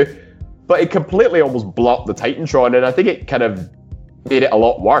trying to do, but it completely almost blocked the Titantron, and I think it kind of made it a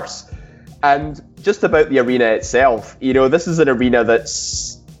lot worse. And just about the arena itself, this is an arena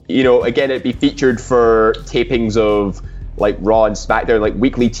that's, again, it'd be featured for tapings of Raw and SmackDown,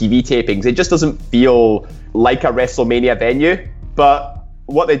 weekly TV tapings. It just doesn't feel like a WrestleMania venue. But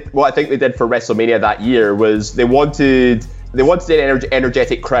what I think they did for WrestleMania that year was they wanted an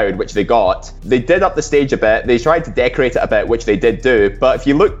energetic crowd, which they got. They did up the stage a bit. They tried to decorate it a bit, which they did do. But if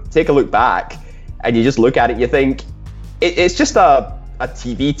you take a look back and you just look at it, you think it's just a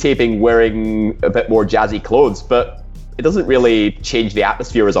TV taping wearing a bit more jazzy clothes, but it doesn't really change the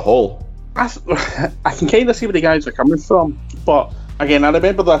atmosphere as a whole. I can kind of see where the guys are coming from, but again, I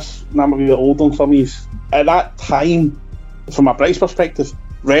remember this, and I'm a bit old on some of these. At that time, from a British perspective,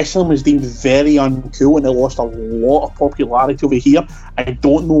 wrestling was deemed very uncool, and it lost a lot of popularity over here. I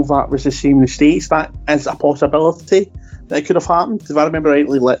don't know if that was the same in the States. That is a possibility that it could have happened. If I remember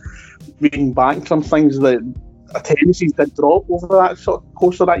rightly, reading back some things, that attendances did drop over that sort of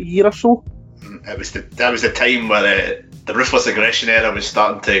course of that year or so. That was the time where the Ruthless Aggression era was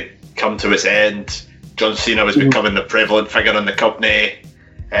starting to come to its end. John Cena was becoming the prevalent figure in the company.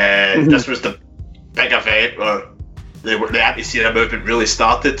 This was the big event where the anti-Cena movement really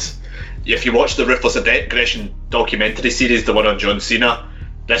started. If you watch the Ruthless Aggression documentary series, the one on John Cena,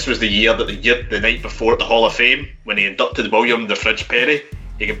 this was the year that the night before at the Hall of Fame, when he inducted William the Fridge Perry,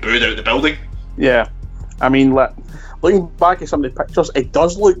 he got booed out of the building. Yeah, I mean, looking back at some of the pictures, it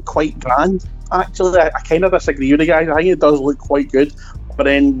does look quite grand. Actually, I kind of disagree with the guys. I think it does look quite good. But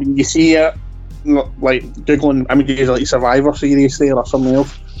then when you see it, like googling images like Survivor Series there or something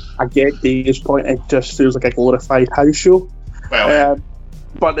else, I get Dave's point. It just feels like a glorified house show. Well,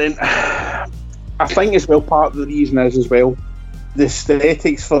 but then I think as well, part of the reason is as well the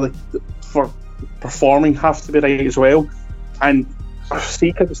aesthetics for performing have to be right as well. And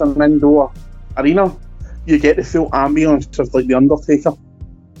see, because it's an indoor arena, you get the full ambience of like the Undertaker. Do you know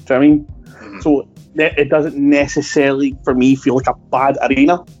what I mean? So it doesn't necessarily, for me, feel like a bad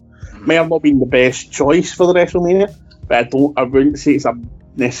arena. May have not been the best choice for the WrestleMania, but I wouldn't say it's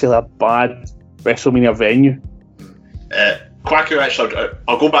necessarily a bad WrestleMania venue. Quaku, actually,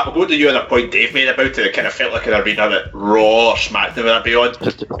 I'll go to you on a point Dave made about it. It kind of felt like an arena that Raw or SmackDown would be on.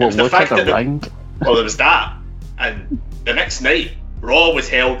 Well, look at the ring. Well, there was that, and the next night, Raw was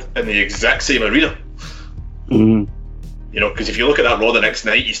held in the exact same arena. Mm. You know, because if you look at that Raw the next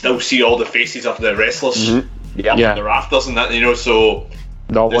night, you still see all the faces of the wrestlers on the rafters and that, you know, so...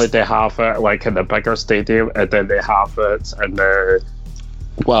 Normally they have it like in the bigger stadium, and then they have it in the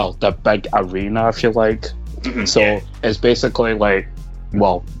big arena, if you like. So it's basically like,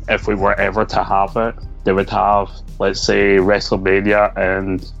 well, if we were ever to have it, they would have, let's say, WrestleMania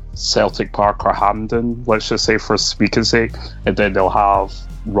in Celtic Park or Hampden, let's just say for speaking sake, and then they'll have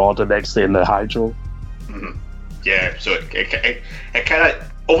Raw the next day in the Hydro. Yeah, so it kind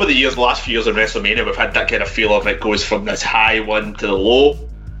of, over the years, the last few years of WrestleMania, we've had that kind of feel of it goes from this high one to the low,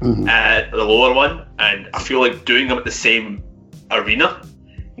 the lower one, and I feel like doing them at the same arena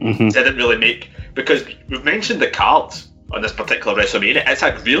didn't really make, because we've mentioned the card on this particular WrestleMania. It's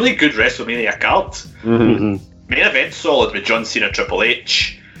a really good WrestleMania card. Main event solid with John Cena, Triple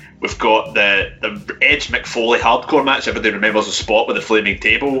H. We've got the Edge McFoley hardcore match. Everybody remembers the spot with the flaming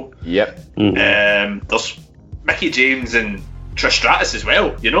table. Yep. There's Mickey James and Trish Stratus as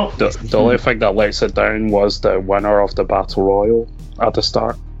well, you know. The only thing that lets it down was the winner of the Battle Royal at the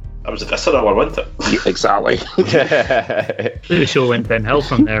start. That was the visceral one, wasn't it? Yeah, exactly. The show went downhill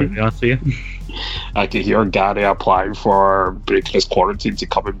from there, to be honest with you. I can hear Gary applying for breaking his quarantine to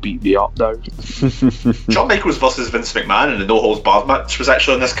come and beat me up now. Shawn Michaels versus Vince McMahon in the No Holds Barred match was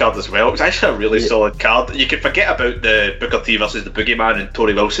actually on this card as well. It was actually a really solid card. You could forget about the Booker T versus the Boogeyman and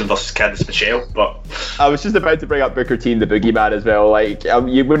Tori Wilson versus Candice Michelle, but I was just about to bring up Booker T and the Boogeyman as well. Like,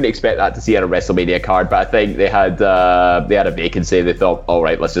 you wouldn't expect that to see on a WrestleMania card, but I think they had a vacancy. They thought, all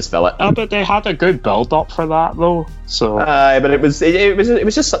right, let's just fill it. But they had a good build up for that though. So, but it was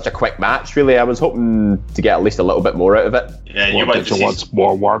just such a quick match, really. I was hoping to get at least a little bit more out of it. Yeah, you want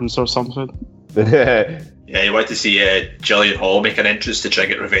more worms or something? Yeah, you want to see Jillian Hall make an entrance to try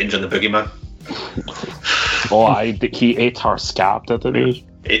and get revenge on the Boogeyman. He ate her scab, didn't he?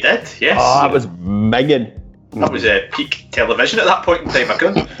 He did, yes. Oh, that was minging. That was peak television at that point in time. I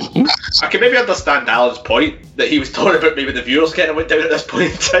can maybe understand Alan's point that he was talking about maybe the viewers kind of went down at this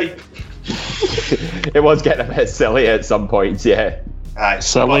point in time. It was getting a bit silly at some points, yeah.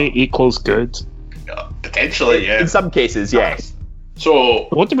 Silly equals good. Potentially, yeah. In some cases, yes. So,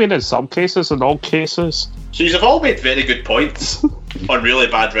 what do you mean in some cases? In all cases? So you've all made very good points on really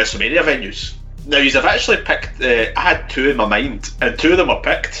bad WrestleMania venues. Now, you've actually picked, I had two in my mind, and two of them were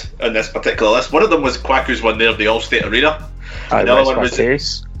picked on this particular list. One of them was Quacku's one there of the Allstate Arena. Another one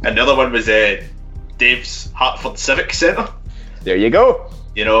was Dave's Hartford Civic Centre. There you go.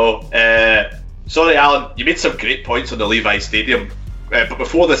 You know, sorry, Alan, you made some great points on the Levi Stadium. But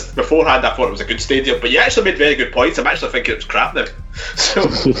beforehand, I thought it was a good stadium. But you actually made very good points. I'm actually thinking it was crap now. So,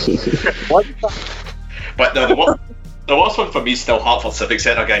 but no, the worst one for me is still Hartford Civic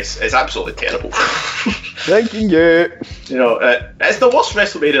Centre, guys. It's absolutely terrible. Thanking you. You know, it's the worst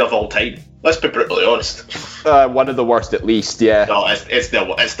WrestleMania of all time. Let's be brutally honest. One of the worst, at least. Yeah. No, it's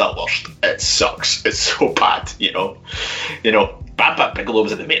the worst. It sucks. It's so bad. You know. Bam Bam Bigelow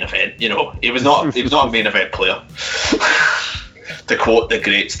was in the main event. You know, he was not a main event player. To quote the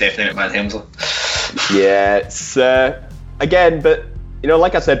great Stephanie McMahon Helmsley. Yeah, it's again, but you know,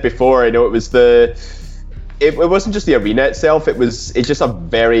 like I said before, you know, it wasn't just the arena itself. It's just a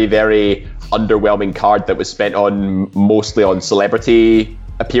very, very underwhelming card that was spent on mostly on celebrity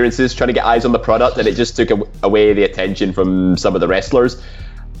appearances, trying to get eyes on the product, and it just took away the attention from some of the wrestlers.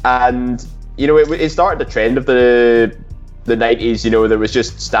 And you know, it started the trend of the 90s. You know, there was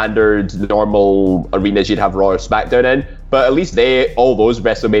just standard normal arenas you'd have Raw or SmackDown in, but at least all those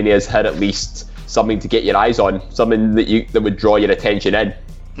WrestleManias had at least something to get your eyes on, something that would draw your attention in.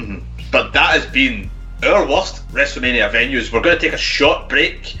 Mm-hmm. But that has been our worst WrestleMania venues. We're going to take a short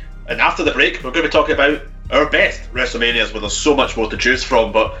break, and after the break we're going to be talking about our best WrestleManias, where there's so much more to choose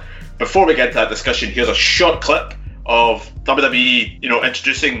from. But before we get into that discussion, here's a short clip of WWE,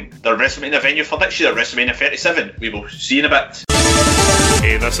 introducing their WrestleMania venue for next year, WrestleMania 37. We will see you in a bit.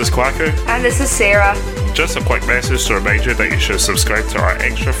 Hey, this is Kwaku. And this is Sarah. Just a quick message to remind you that you should subscribe to our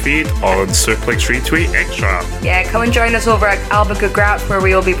extra feed on Suplex Retweet Extra. Yeah, come and join us over at Albica Graps, where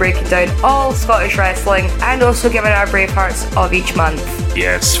we will be breaking down all Scottish wrestling and also giving our Bravehearts of each month.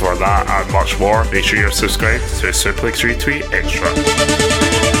 Yes, for that and much more, make sure you're subscribed to Suplex Retweet Extra.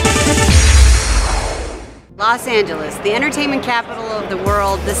 Los Angeles, the entertainment capital of the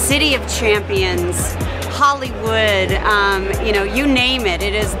world, the city of champions, Hollywood, you name it.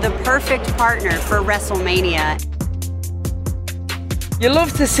 It is the perfect partner for WrestleMania. You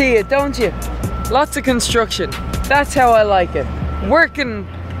love to see it, don't you? Lots of construction. That's how I like it. Working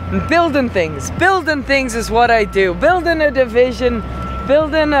and building things. Building things is what I do. Building a division,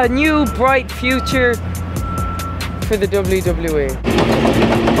 building a new bright future for the WWE.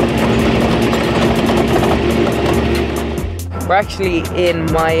 We're actually in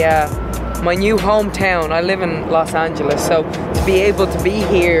my new hometown. I live in Los Angeles, so to be able to be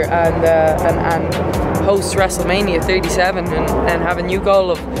here and host WrestleMania 37 and have a new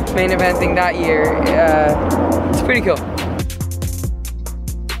goal of main eventing that year, it's pretty cool.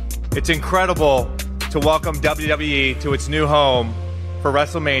 It's incredible to welcome WWE to its new home for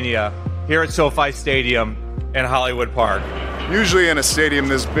WrestleMania here at SoFi Stadium in Hollywood Park. Usually in a stadium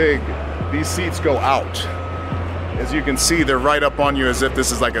this big, these seats go out. As you can see, they're right up on you as if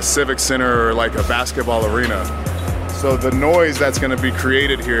this is like a civic center or like a basketball arena. So the noise that's going to be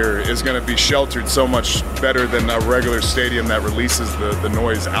created here is going to be sheltered so much better than a regular stadium that releases the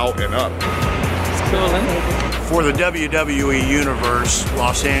noise out and up. It's cool, isn't it? For the WWE Universe,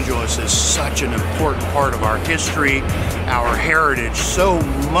 Los Angeles is such an important part of our history, our heritage. So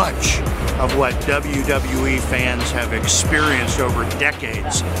much of what WWE fans have experienced over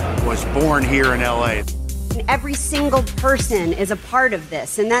decades was born here in LA. Every single person is a part of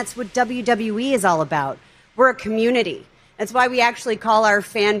this, and that's what WWE is all about. We're a community. That's why we actually call our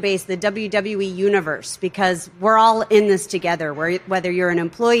fan base the WWE Universe, because we're all in this together, whether you're an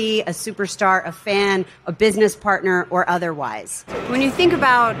employee, a superstar, a fan, a business partner, or otherwise. When you think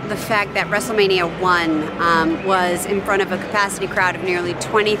about the fact that WrestleMania 1 was in front of a capacity crowd of nearly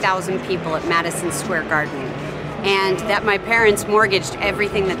 20,000 people at Madison Square Garden, and that my parents mortgaged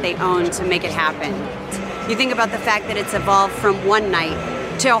everything that they owned to make it happen. You think about the fact that it's evolved from one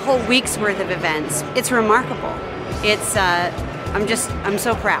night to a whole week's worth of events. It's remarkable. It's, I'm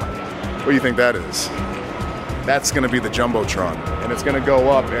so proud. What do you think that is? That's going to be the Jumbotron, and it's going to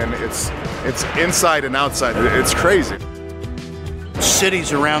go up, and it's inside and outside. It's crazy.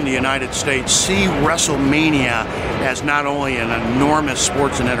 Cities around the United States see WrestleMania as not only an enormous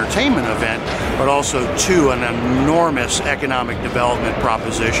sports and entertainment event, but also, too, an enormous economic development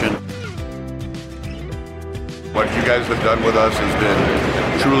proposition. What you guys have done with us has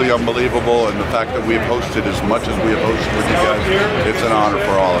been truly unbelievable, and the fact that we have hosted as much as we have hosted with you guys, it's an honor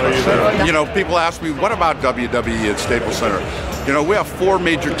for all of us. People ask me, what about WWE at Staples Center? We have four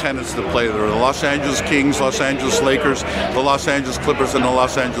major tenants that play there: the Los Angeles Kings, Los Angeles Lakers, the Los Angeles Clippers, and the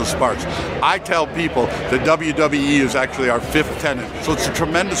Los Angeles Sparks. I tell people that WWE is actually our fifth tenant. So it's a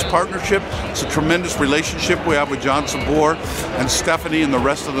tremendous partnership. It's a tremendous relationship we have with John Sabor and Stephanie and the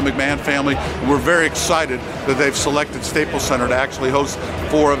rest of the McMahon family. We're very excited that they've selected Staples Center to actually host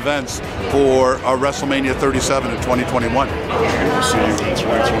 4 events for our WrestleMania 37 in 2021. We'll see you in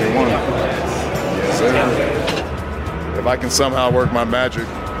 2021. Yes, sir. If I can somehow work my magic,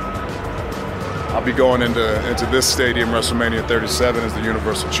 I'll be going into this stadium, WrestleMania 37, as the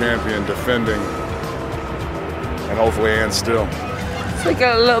Universal Champion, defending, and hopefully and still. It's like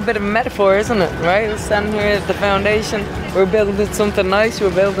a little bit of a metaphor, isn't it? Right? We're standing here at the foundation. We're building something nice.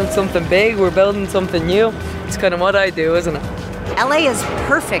 We're building something big. We're building something new. It's kind of what I do, isn't it? LA is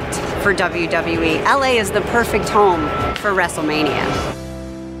perfect for WWE. LA is the perfect home for WrestleMania.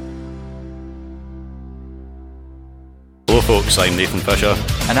 Hello folks, I'm Nathan Fisher.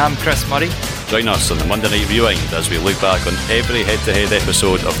 And I'm Chris Murray. Join us on the Monday Night Rewind as we look back on every head-to-head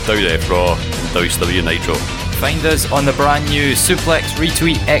episode of WWF Raw and WCW Nitro. Find us on the brand new Suplex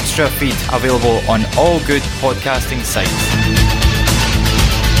Retweet Extra feed, available on all good podcasting sites.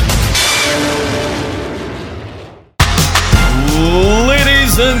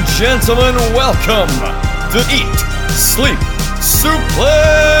 Ladies and gentlemen, welcome to Eat, Sleep,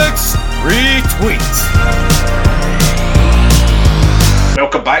 Suplex Retweet.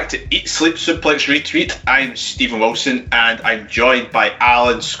 Welcome back to Eat, Sleep, Suplex, Retweet. I'm Stephen Wilson, and I'm joined by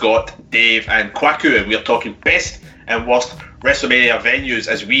Alan, Scott, Dave, and Kwaku, and we're talking best and worst WrestleMania venues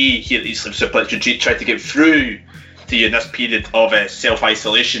as we here at Eat, Sleep, Suplex, Retweet try to get through to you in this period of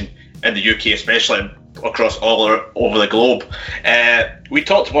self-isolation in the UK especially. And across all over the globe. We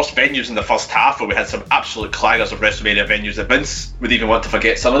talked worst venues in the first half, where we had some absolute clangers of WrestleMania venues that Vince would even want to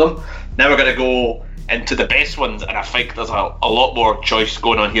forget some of them. Now we're going to go into the best ones, and I think there's a lot more choice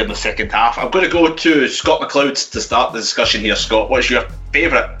going on here in the second half. I'm going to go to Scott McLeod to start the discussion here. Scott, what's your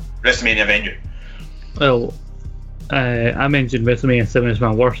favourite WrestleMania venue? Well, I mentioned WrestleMania 7 is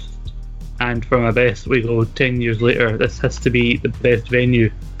my worst, and for my best we go 10 years later. This has to be the best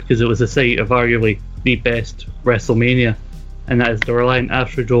venue because it was the site of arguably the best WrestleMania, and that is the Reliant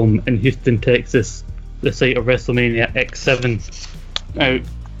Astrodome in Houston, Texas, the site of WrestleMania X7. Now,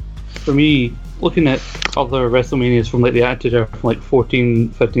 for me, looking at other WrestleManias from like the Attitude Era from like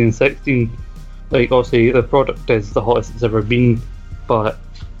 14, 15 and 16, like obviously the product is the hottest it's ever been, but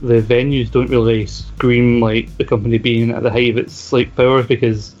the venues don't really scream like the company being at the height of its like power,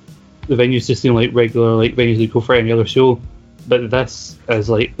 because the venues just seem like regular like venues that go for any other show. But this is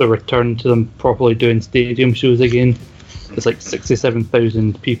like the return to them properly doing stadium shows again. It's like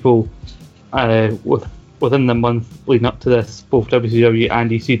 67,000 people. Within the month leading up to this, both WCW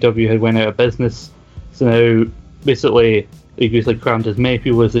and ECW had went out of business. So now basically they basically crammed as many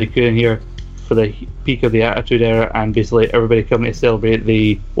people as they could in here for the peak of the Attitude Era, and basically everybody coming to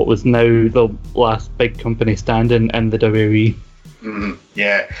celebrate what was now the last big company standing in the WWE.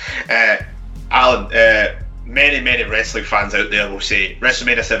 Yeah. Alan, many wrestling fans out there will say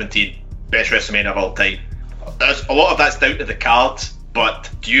WrestleMania 17, best WrestleMania of all time. A lot of that's down to the card, but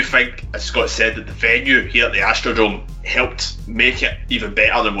do you think, as Scott said, that the venue here at the Astrodome helped make it even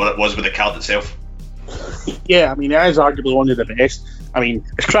better than what it was with the card itself? Yeah, I mean, it is arguably one of the best. I mean,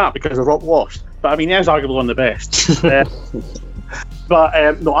 it's crap because The Rock lost, but I mean, it is arguably one of the best.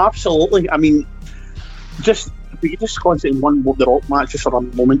 No, absolutely. I mean, we could just concentrate on the Rock match just for a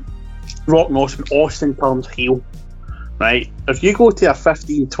moment. Rock and Austin turns heel, right? If you go to a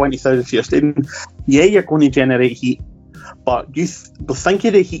 15, 20,000 seat stadium, yeah, you're going to generate heat, but think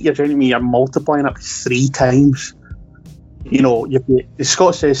of the heat you're generating, you're multiplying up 3 times. You know,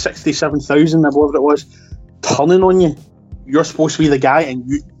 Scott says 67,000 or whatever it was, turning on you. You're supposed to be the guy, and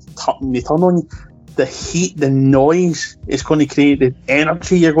they turn on you. The heat, the noise is going to create the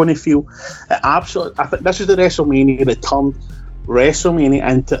energy you're going to feel. I think this is the WrestleMania that turned WrestleMania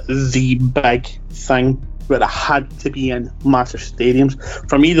into the big thing where it had to be in massive stadiums.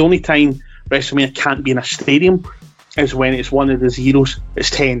 For me, the only time WrestleMania can't be in a stadium is when it's one of the zeros. It's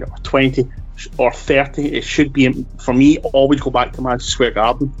 10 or 20 or 30. It should be, for me, always go back to Madison Square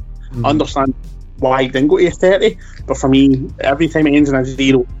Garden. Understand why it didn't go to 30, but for me, every time it ends in a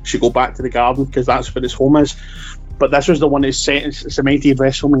zero, it should go back to the Garden because that's where its home is. But this was the one that cemented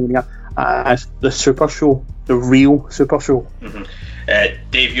WrestleMania as the Super Show, the real Super Show.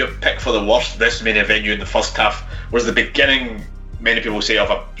 Dave, your pick for the worst WrestleMania venue in the first half was the beginning, many people say,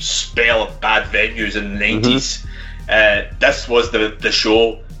 of a spell of bad venues in the 90s. This was the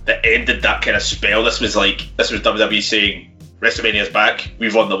show that ended that kind of spell. This was WWE saying, WrestleMania's back,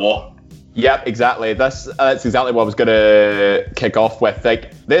 we've won the war. Yep, exactly. That's exactly what I was going to kick off with.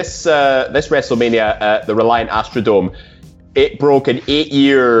 Like this WrestleMania at the Reliant Astrodome, it broke an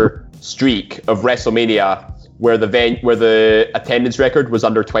 8-year streak of WrestleMania where the attendance record was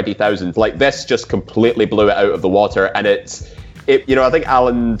under 20,000. Like this just completely blew it out of the water, and it. You know, I think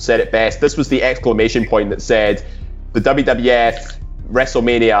Alan said it best. This was the exclamation point that said the WWF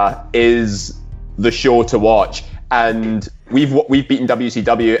WrestleMania is the show to watch. And we've beaten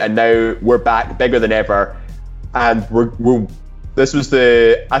WCW, and now we're back bigger than ever. And this was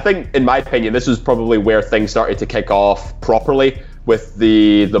I think, in my opinion, this was probably where things started to kick off properly with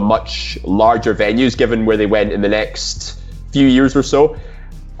the much larger venues, given where they went in the next few years or so.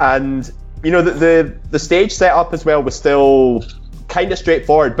 And you know, the stage setup as well was still kind of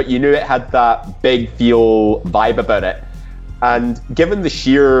straightforward, but you knew it had that big feel vibe about it. And given the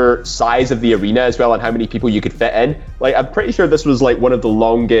sheer size of the arena as well and how many people you could fit in, like I'm pretty sure this was like one of the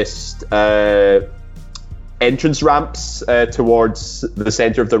longest entrance ramps towards the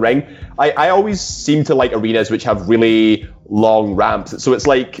center of the ring. I always seem to like arenas which have really long ramps. So it's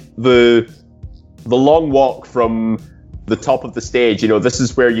like the long walk from the top of the stage, you know, this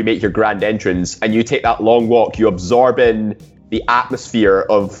is where you make your grand entrance, and you take that long walk, you absorb in the atmosphere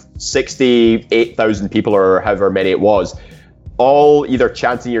of 68,000 people or however many it was, all either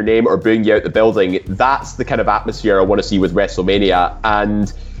chanting your name or booing you out the building. That's the kind of atmosphere I want to see with WrestleMania.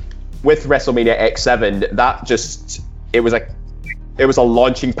 And with WrestleMania X7, that just, it was a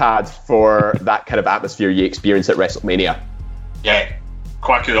launching pad for that kind of atmosphere you experience at WrestleMania. Yeah,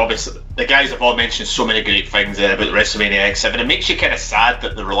 quite good. Obviously, the guys have all mentioned so many great things about WrestleMania X7. It makes you kind of sad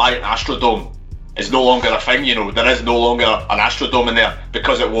that the Reliant Astrodome is no longer a thing. You know, there is no longer an Astrodome in there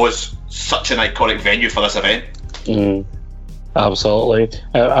because it was such an iconic venue for this event. Absolutely.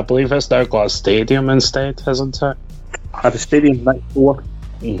 I believe it's now got a stadium instead, isn't it? At the stadium next door.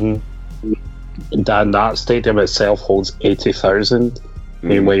 And that stadium itself holds 80,000. I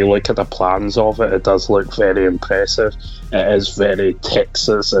mean, when you look at the plans of it, it does look very impressive. It is very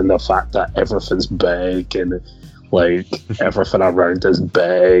Texas in the fact that everything's big and like everything around is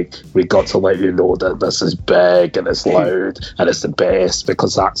big. We got to let you know that this is big and it's loud and it's the best,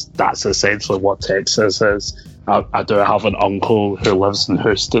 because that's essentially what Texas is. I do have an uncle who lives in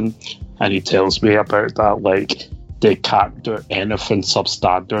Houston, and he tells me about that. Like, they can't do anything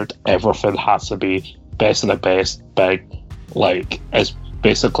substandard. Everything has to be best of the best, big. Like, it's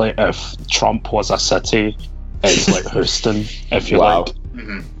basically if Trump was a city, it's like Houston, if you like.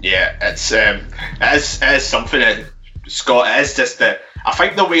 Yeah, it is something, Scott. It is just I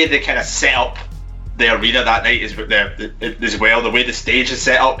think the way they kind of set up the arena that night is as well. The way the stage is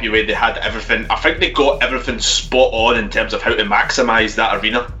set up, the way they had everything. I think they got everything spot on in terms of how to maximise that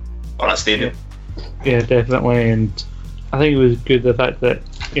arena or that stadium. Yeah, definitely, and I think it was good the fact that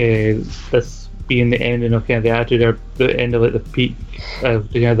this being the ending of kind of the Attitude, or the end of like the peak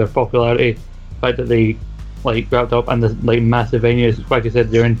of their popularity. The fact that they like wrapped up and the like massive venues, like I said,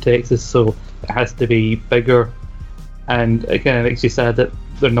 they're in Texas, so it has to be bigger, and it kind of makes you sad that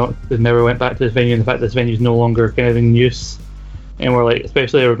they never went back to this venue, and the fact that this venue is no longer kind of in use. And we're like,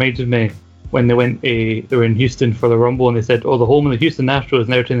 especially it reminded me when they were in Houston for the Rumble, and they said, "Oh, the home of the Houston Astros."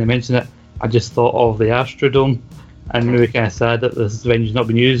 And every time they mentioned it, I just thought of the Astrodome, and really kind of sad that this venue's not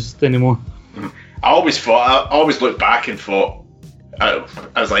been used anymore. I always looked back and thought, I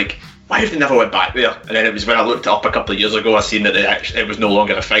was like, why have they never went back there? And then it was when I looked it up a couple of years ago, I seen that it was no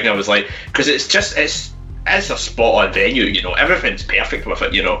longer a thing. I was like, because it's a spot on venue, you know, everything's perfect with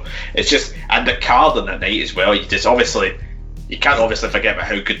it, you know. It's just, and the card on the night as well, you can't obviously forget about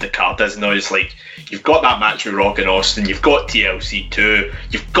how good the card is now. It's like, you've got that match with Rock and Austin, you've got TLC 2,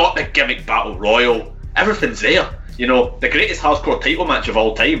 you've got the gimmick battle royal, everything's there. You know, the greatest hardcore title match of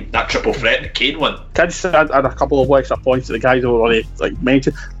all time, that triple threat, the Kane one. Can I just add a couple of extra points that the guys already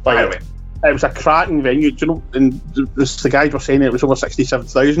mentioned? It was a cracking venue, do you know, and the guys were saying it was over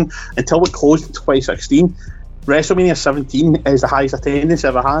 67,000 until we closed in 2016. WrestleMania 17 is the highest attendance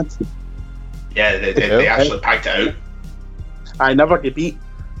ever had. Yeah, they actually packed it out. I never get beat.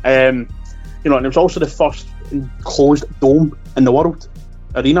 And it was also the first enclosed dome in the world,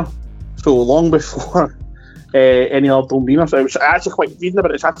 arena. So long before any other dome arena. So it was actually quite, reading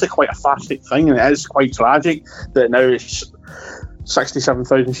about it, it's actually quite a fascinating thing, and it is quite tragic that now it's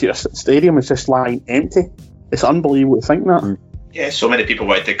 67,000 seat stadium is just lying empty. It's unbelievable to think that. Yeah, so many people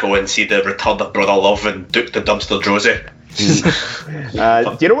wanted to go and see the return of Brother Love and Duke the Dumpster Josie.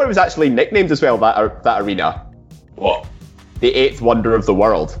 Do you know what it was actually nicknamed as well, that arena? What? The 8th Wonder of the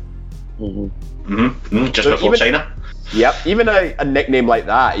World. Just before China. Yep, even a nickname like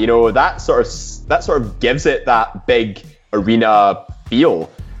that, you know, that sort of gives it that big arena feel.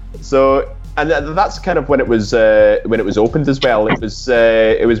 So, and that's kind of when it was opened as well. It was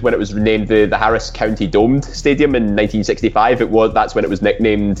when it was renamed the Harris County Domed Stadium in 1965. That's when it was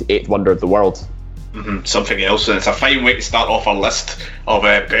nicknamed 8th Wonder of the World. Something else, and it's a fine way to start off our list of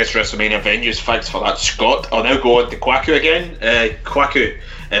best WrestleMania venues. Thanks for that, Scott. I'll now go on to Kwaku again. Kwaku,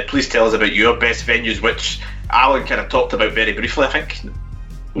 please tell us about your best venues, which Alan kind of talked about very briefly, I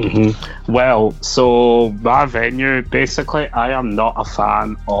think. Well, so my venue, basically, I am not a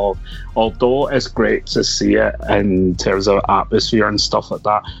fan of, although it's great to see it in terms of atmosphere and stuff like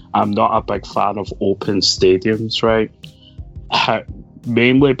that, I'm not a big fan of open stadiums, right?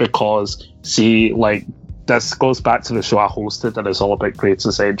 Mainly because, see, like, this goes back to the show I hosted, and it's all about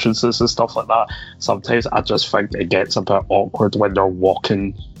greatest entrances and stuff like that. Sometimes I just think it gets a bit awkward when they're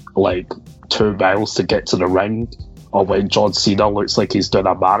walking like 2 miles to get to the ring, or when John Cena looks like he's doing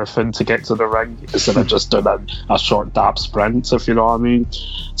a marathon to get to the ring instead of just doing a short dab sprint, if you know what I mean.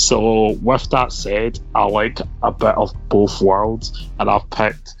 So with that said, I like a bit of both worlds, and I've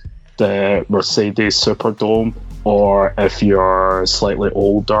picked the Mercedes Superdome, or if you're slightly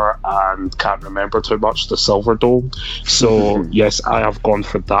older and can't remember too much, the Silverdome. So yes, I have gone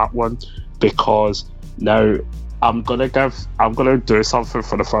for that one, because now I'm gonna do something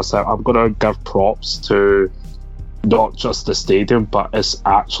for the first time. I'm gonna give props to not just the stadium, but it's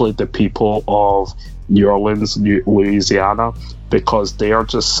actually the people of New Orleans, Louisiana, because they are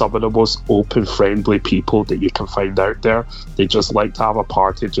just some of the most open, friendly people that you can find out there. They just like to have a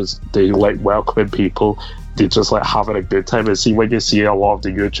party, they like welcoming people, they just like having a good time. And see, when you see a lot of the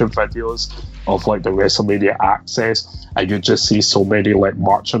YouTube videos, of like the WrestleMania access, and you just see so many like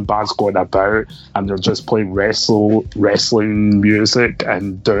marching bands going about, and they're just playing wrestling music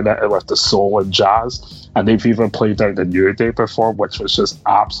and doing it with the soul and jazz. And they've even played out the New Day before, which was just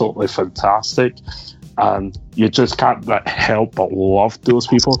absolutely fantastic. And you just can't help but love those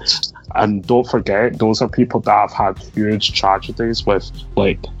people. And don't forget, those are people that have had huge tragedies with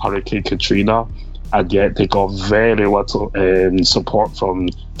like Hurricane Katrina, and yet they got very little support from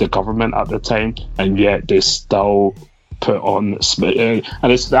the government at the time, and yet they still put on.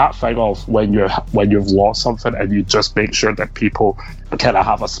 And it's that thing of when you've lost something, and you just make sure that people kind of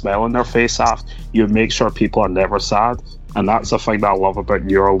have a smile on their face after. You make sure people are never sad, and that's the thing that I love about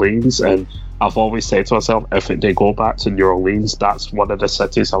New Orleans. And I've always said to myself, if they go back to New Orleans, that's one of the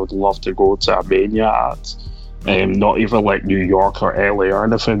cities I would love to go to a Mania at. Not even like New York or LA or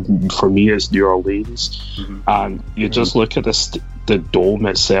anything. For me, it's New Orleans. And you just look at the dome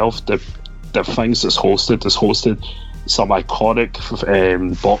itself, the things it's hosted some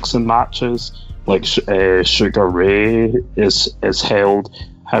iconic boxing matches, like Sugar Ray is held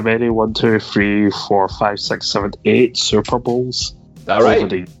how many? 1, 2, 3, 4, 5, 6, 7, 8 Super Bowls. All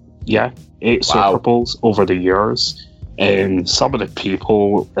right. 8 Super Bowls over the years. And some of the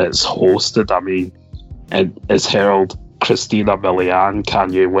people it's hosted, I mean, and it's held Christina Milian,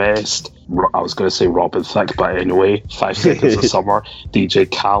 Kanye West, I was going to say Robin Thicke, but anyway, 5 Seconds of Summer, DJ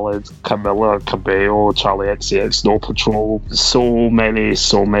Khaled, Camila Cabello, Charlie XCX, Snow Patrol, so many,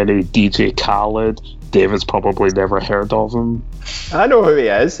 DJ Khaled. David's probably never heard of him. I know who he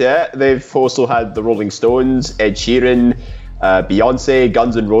is, yeah. They've also had the Rolling Stones, Ed Sheeran, Beyonce,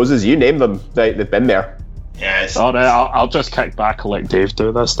 Guns N' Roses, you name them, they've been there. Yes. Oh, no, I'll just kick back and let Dave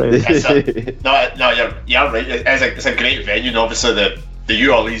do this, Dave. You're right. It's a great venue, and obviously the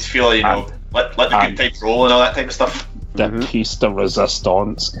New Orleans feel, you know, let the good times roll and all that type of stuff. The piece de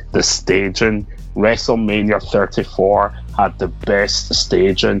resistance, the staging. WrestleMania 34 had the best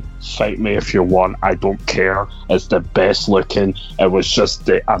staging. Fight me if you want, I don't care. It's the best looking. It was just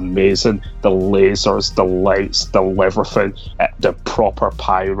amazing. The lasers, the lights, the everything, the proper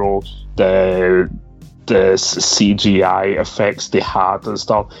pyro, the CGI effects they had and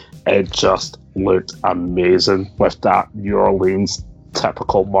stuff. It just looked amazing with that New Orleans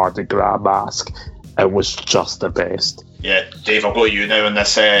typical Mardi Gras mask. It was just the best. Yeah, Dave, I'll go to you now on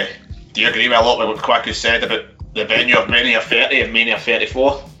this. Do you agree with a lot with what Kwaku said about the venue of Mania 30 and Mania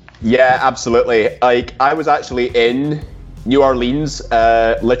 34? Yeah, absolutely. Like, I was actually in New Orleans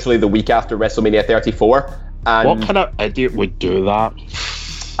literally the week after WrestleMania 34. And what kind of idiot would do that?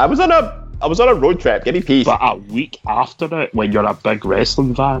 I was on a road trip, give me peace. But a week after it, when you're a big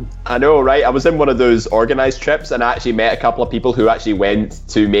wrestling fan. I know, right? I was in one of those organised trips and I actually met a couple of people who actually went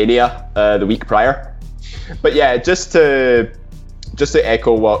to Mania the week prior. But yeah, just to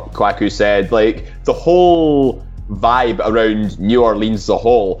echo what Kwaku said, like, the whole vibe around New Orleans as a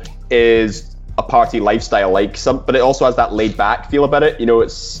whole is a party lifestyle, but it also has that laid back feel about it. You know,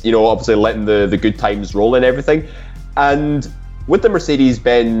 it's, you know, obviously letting the good times roll and everything. And with the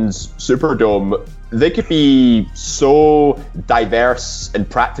Mercedes-Benz Superdome, they could be so diverse and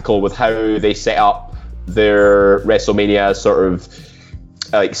practical with how they set up their WrestleMania sort of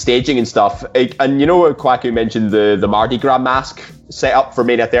like staging and stuff. And you know what Kwaku mentioned, the Mardi Gras mask set up for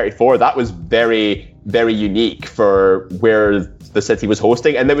Mania 34, that was very, very unique for where the city was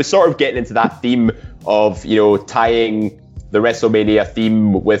hosting. And they was sort of getting into that theme of, you know, tying the WrestleMania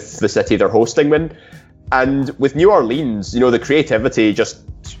theme with the city they're hosting in. And with New Orleans, you know, the creativity just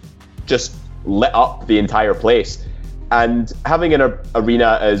lit up the entire place. And having an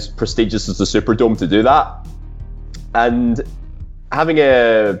arena as prestigious as the Superdome to do that, and having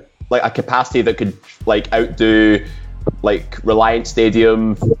a capacity that could like outdo like Reliance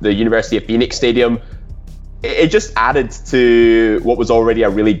Stadium, the University of Phoenix Stadium, it just added to what was already a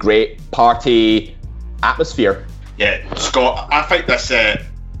really great party atmosphere. Yeah, Scott, I think this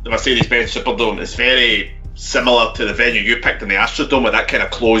the Mercedes-Benz Superdome is very similar to the venue you picked in the Astrodome with that kind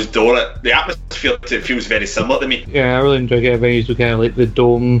of closed door. The atmosphere feels very similar to me. Yeah, I really enjoy getting venues with kind of like the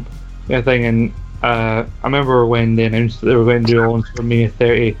dome kind of thing. And I remember when they announced that they were going to do Orleans for Mania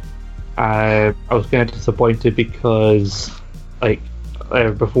 30, I was kind of disappointed because like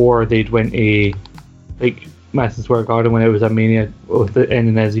before they'd went to like Madison Square Garden when it was a Mania with it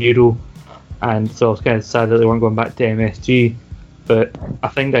ending as 0, and so I was kind of sad that they weren't going back to MSG. But I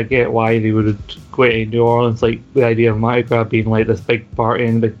think I get why they would go to New Orleans, like the idea of Mardi Gras being like this big party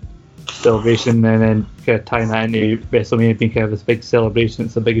and big celebration, and then kind of tying that into WrestleMania being kind of this big celebration.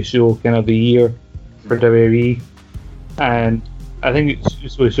 It's the biggest show kind of the year for WWE, and I think it's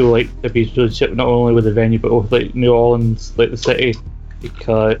just to show like the relationship not only with the venue but with like New Orleans, like the city,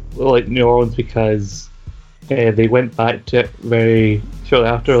 because, like New Orleans, because they went back to it very shortly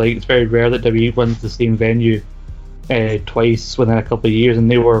after. Like, it's very rare that WWE runs the same venue twice within a couple of years, and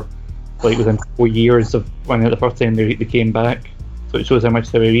they were like within 4 years of running it the first time they came back. So it shows how much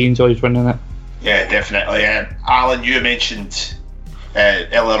WWE enjoys running it. Yeah, definitely. Alan, you mentioned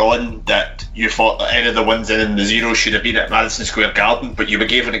earlier on that you thought that any of the wins and the zeros should have been at Madison Square Garden, but you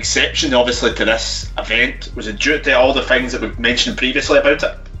gave an exception, obviously, to this event. Was it due to all the things that we've mentioned previously about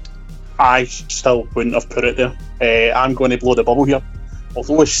it? I still wouldn't have put it there. I'm going to blow the bubble here.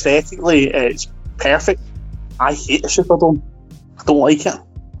 Although aesthetically it's perfect, I hate the Superdome. I don't like it.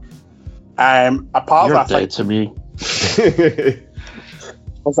 Apart You're of that, dead to me.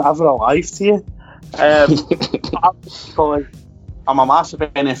 Was it ever alive to you? I'm a massive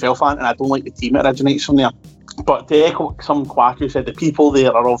NFL fan, and I don't like the team it originates from there. But to echo some quack who said, the people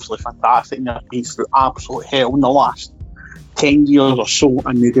there are obviously fantastic, and they've been through absolute hell in the last 10 years or so,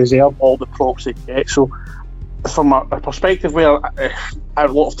 and they deserve all the props they get. So from a perspective where a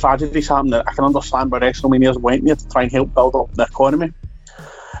lot of tragedies happen, I can understand why WrestleMania's went there to try and help build up the economy.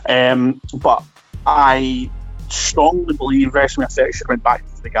 But I strongly believe WrestleMania 30 should have went back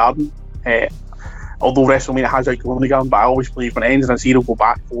to the Garden. Although WrestleMania has outgrown the Garden, but I always believe when it ends in a zero, go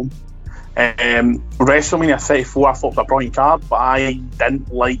back home. WrestleMania 34 I thought was a brilliant card, but I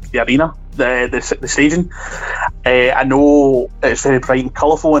didn't like the arena, the staging. I know it's very bright and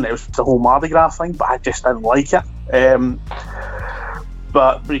colourful, and it was the whole Mardi Gras thing, but I just didn't like it.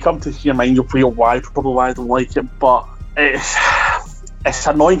 But when you come to your mind, you'll feel probably why I don't like it. But it's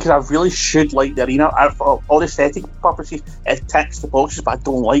annoying because I really should like the arena. For all the aesthetic purposes, it ticks the boxes, but I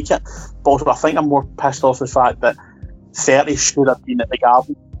don't like it. But also, I think I'm more pissed off the fact that 30 should have been at the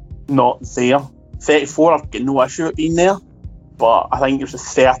Garden, not there. 34, I've got no issue with being there, but I think it was the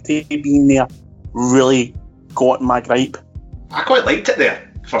 30 being there really got my gripe. I quite liked it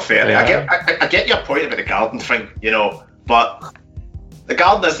there for 30. Yeah. I get your point about the Garden thing, but the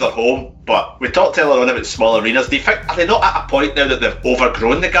Garden is their home. But we talked earlier on about small arenas. Do you think, are they not at a point now that they've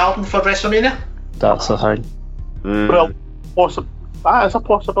overgrown the Garden for WrestleMania? That's the thing. Well, that is a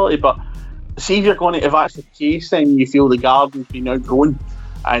possibility, but see if that's the case, then you feel the Garden's been outgrown,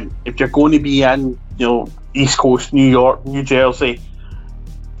 and if you're going to be in, East Coast, New York, New Jersey,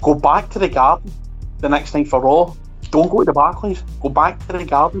 go back to the Garden the next night for Raw. Don't go to the Barclays. Go back to the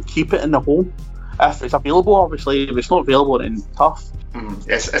Garden. Keep it in the home if it's available. Obviously, if it's not available, then tough.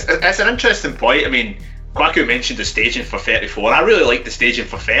 It's an interesting point. I mean, Kwaku mentioned the staging for 34. I really liked the staging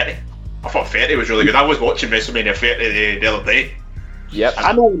for 30. I thought 30 was really good. I was watching WrestleMania 30 the other day. Yep.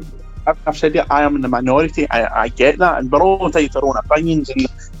 I know, I've said that I am in the minority. I get that, and we're all entitled to our own opinions, and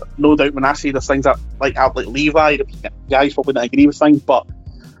no doubt when I say there's things that like Levi, the guys probably don't agree with things, but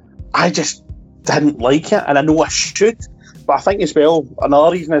I just didn't like it, and I know I should. But I think as well,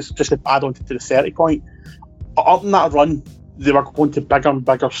 another reason is just to add on to the 30 point. Up in that run, they were going to bigger and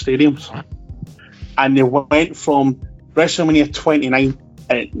bigger stadiums, and they went from WrestleMania 29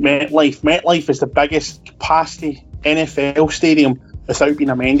 at MetLife. MetLife is the biggest capacity NFL stadium without being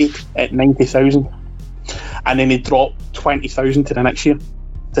amended at 90,000, and then they dropped 20,000 to the next year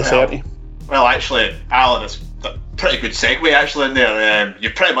to 30. Well, actually, Alan, it's a pretty good segue actually in there. You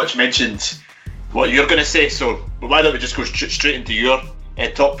pretty much mentioned what you're going to say, so why don't we just go straight into your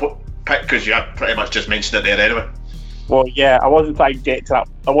top pick, because you have pretty much just mentioned it there anyway. Well, yeah, I wasn't trying to get to that.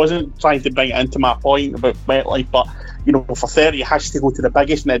 I wasn't trying to bring it into my point about MetLife, but for 30, it has to go to the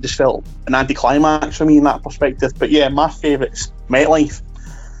biggest, and it just felt an anticlimax for me in that perspective. But yeah, my favourite's MetLife.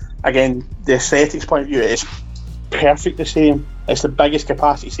 Again, the aesthetics point of view, it's perfect. The stadium, it's the biggest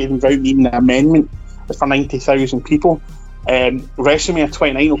capacity stadium without needing an amendment. It's for 90,000 people. WrestleMania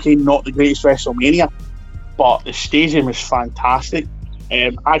 29, okay, not the greatest WrestleMania, but the stadium is fantastic.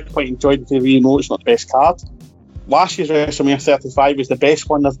 I quite enjoyed it, even though it's not the best card. Last year's WrestleMania 35 is the best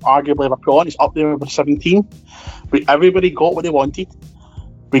one they've arguably ever put on. It's up there with 17. Everybody got what they wanted.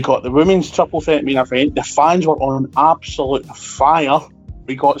 We got the women's triple threat main event. The fans were on absolute fire.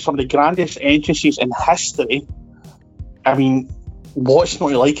 We got some of the grandest entrances in history. I mean, what's not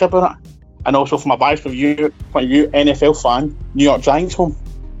to like about it? And also from a biased point of view, NFL fan, New York Giants home.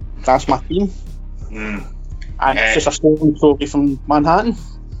 That's my team. And it's just a stone's throw away from Manhattan.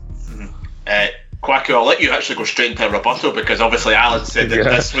 Kwaku, I'll let you actually go straight into a rebuttal, because obviously Alan said that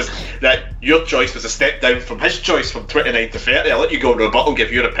that your choice was a step down from his choice from 29 to 30. I'll let you go in rebuttal and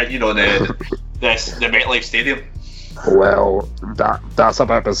give your opinion on the MetLife Stadium. Well, that's a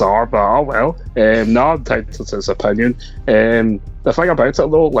bit bizarre, but oh well. No, I'm entitled to his opinion. The thing about it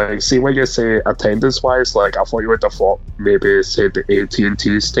though, like, see when you say attendance wise, like, I thought you would have thought maybe say the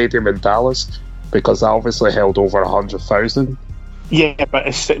AT&T Stadium in Dallas, because that obviously held over 100,000. Yeah,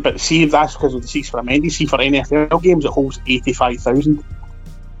 but see, that's because of the seats for amenities. See, for NFL games, it holds 85,000.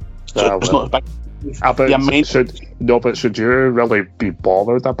 So it's not as big. But should you really be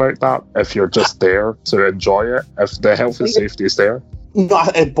bothered about that if you're just there to enjoy it? If the health and safety is there? No,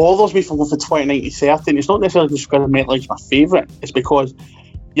 it bothers me from going from 29 to 30. It's not necessarily just because MetLife's my favourite. It's because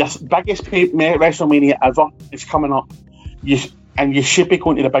your biggest WrestleMania ever is coming up. You should be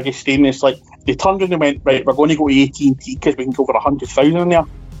going to the biggest stadium. It's like they turned around and went, right, we're going to go to AT&T because we can go for 100,000 in there.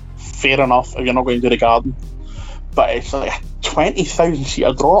 Fair enough if you're not going to do the Garden. But it's like a 20,000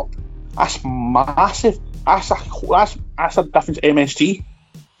 seater drop. That's massive. That's a difference MSG.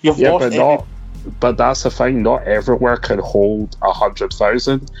 You've lost but that's the thing. Not everywhere can hold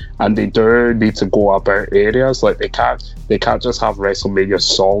 100,000, and they do need to go about areas. Like they can't just have WrestleMania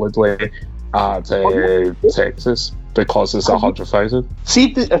solidly at Texas because it's 100,000.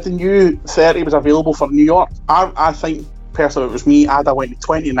 See if the new 30 was available for New York. I think personally, if it was me, I'd have went to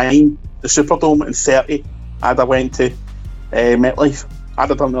 29, the Superdome, and 30, I'd have went to MetLife. I'd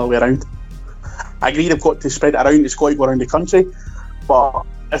have done the other way around. I agree they've got to spread it around, it's got to go around the country, but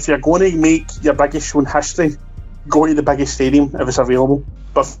if you're going to make your biggest show in history, go to the biggest stadium if it's available.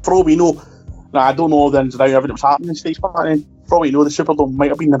 But for all we know, I don't know the ins and outs of everything that was happening in States back then, for all we know, the Superdome might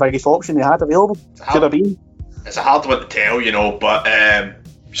have been the biggest option they had available. Could have been. It's a hard one to tell, but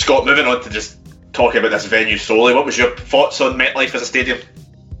Scott, moving on to just talking about this venue solely, what was your thoughts on MetLife as a stadium?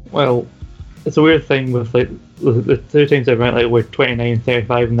 Well, it's a weird thing with like the two times I went, like were 29 and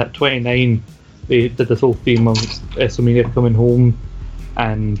 35, and that 29 they did this whole theme of WrestleMania coming home,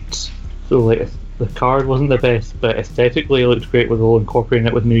 and so like the card wasn't the best, but aesthetically it looked great with all incorporating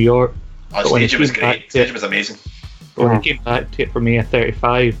it with New York. The stage was great. The stage was amazing. But when it came back to it for me at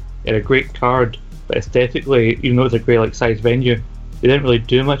 35, it had a great card, but aesthetically, even though it's a great like size venue, they didn't really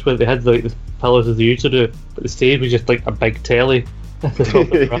do much with it. They had like the pillars as they used to do, but the stage was just like a big telly at the top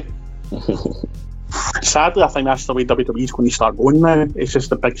of the front. Sadly, I think that's the way WWE's going to start going now. It's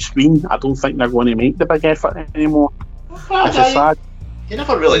just a big screen. I don't think they're going to make the big effort anymore. It's just sad. You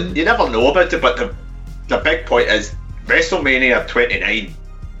never know about it, but the big point is WrestleMania 29.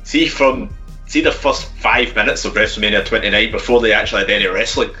 See the first 5 minutes of WrestleMania 29 before they actually had any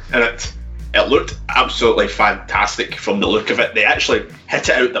wrestling, and it looked absolutely fantastic from the look of it. They actually hit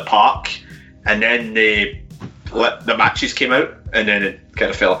it out the park, and then the matches came out, and then it kind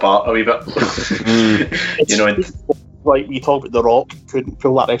of fell apart a wee bit. Like you talk about The Rock couldn't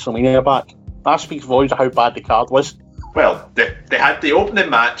pull that WrestleMania back. That speaks volumes of how bad the card was. Well, they had the opening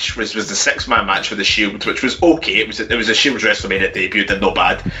match was the 6-man match for the Shield, which was okay. It was a Shield's WrestleMania debut, and not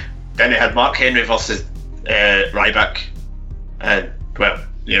bad. Then they had Mark Henry versus Ryback, and well,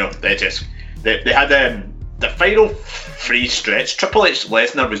 they had the final 3 stretch. Triple H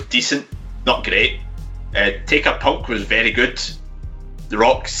Lesnar was decent, not great. Taker Punk was very good. The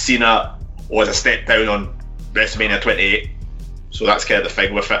Rock Cena was a step down on WrestleMania 28, so that's kind of the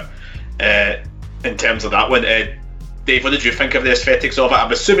thing with it. In terms of that one, Dave, what did you think of the aesthetics of it?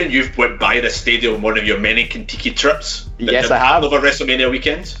 I'm assuming you've went by the stadium on one of your many Kentucky trips. Yes, I have. Over WrestleMania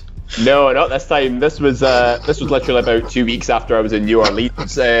weekend. No, not this time. This was literally about 2 weeks after I was in New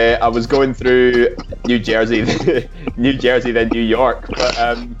Orleans. I was going through New Jersey, then New York.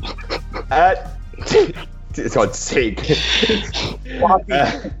 But God's sake.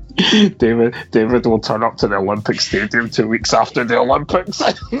 David will turn up to the Olympic Stadium 2 weeks after the Olympics.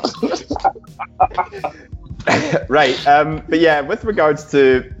 Right, but yeah, with regards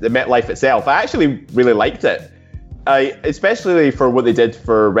to the MetLife itself, I actually really liked it. Especially for what they did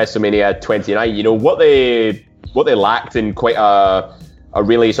for WrestleMania 29. What they lacked in quite a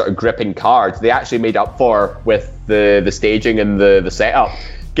really sort of gripping card, they actually made up for with the staging and the setup.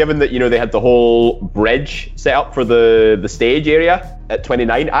 Given that they had the whole bridge set up for the stage area at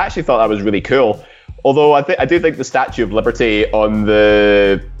 29, I actually thought that was really cool. Although I do think the Statue of Liberty on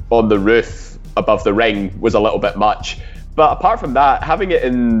the roof above the ring was a little bit much. But apart from that, having it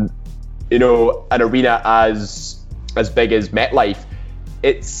in an arena as big as MetLife,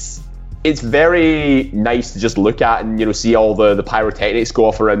 it's very nice to just look at and see all the pyrotechnics go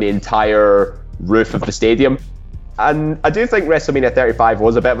off around the entire roof of the stadium. And I do think WrestleMania 35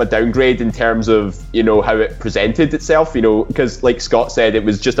 was a bit of a downgrade in terms of how it presented itself, because like Scott said, it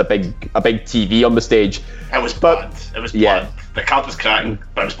was just a big TV on the stage. It was bland. Yeah. The card was cracking,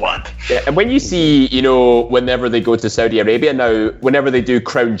 but it was bland. Yeah, and when you see, whenever they go to Saudi Arabia now, whenever they do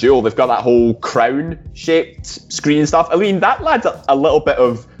Crown Jewel, they've got that whole crown-shaped screen and stuff. I mean, that adds a little bit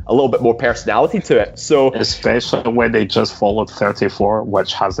more personality to it. So especially when they just followed 34,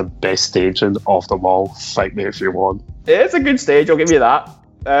 which has the best staging of them all. Fight me if you want. It's a good stage, I'll give you that.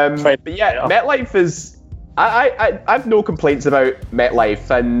 But yeah, MetLife is. I have no complaints about MetLife,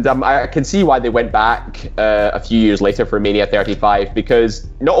 and I can see why they went back a few years later for Mania 35, because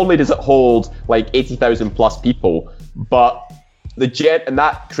not only does it hold like 80,000 plus people, but and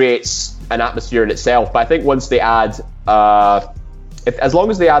that creates an atmosphere in itself. But I think once they add, as long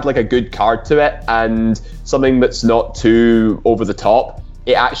as they add like a good card to it and something that's not too over the top,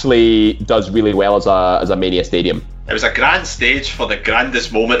 it actually does really well as a Mania stadium. It was a grand stage for the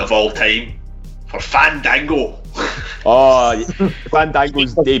grandest moment of all time. For Fandango. Oh,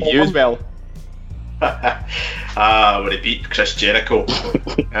 Fandango's debut as well. When he beat Chris Jericho.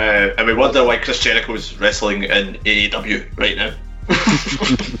 And we wonder why Chris Jericho's wrestling in AEW right now.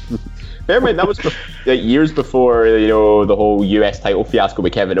 Bear in mind, that was years before, the whole US title fiasco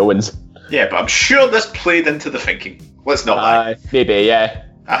with Kevin Owens. Yeah, but I'm sure this played into the thinking. Let's not lie. Maybe, yeah.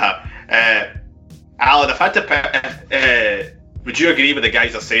 Alan, if I had to pick, would you agree with the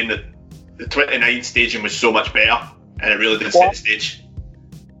guys that are saying that the 29 staging was so much better and it really did set the stage?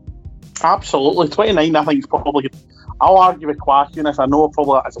 Absolutely. 29, I think, is probably... I'll argue with Quacky on this. I know,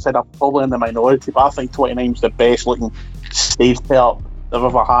 probably, as I said, I'm probably in the minority, but I think 29 is the best looking stage setup they've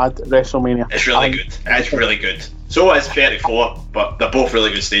ever had at WrestleMania. It's really good. It's really good. So is 34, but they're both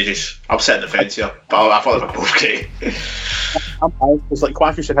really good stages. I'm sitting the fence here, but I thought they were both great. It's like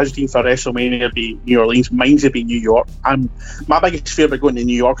Quacky said, his team for WrestleMania would be New Orleans. Mine's would be New York. My biggest fear about going to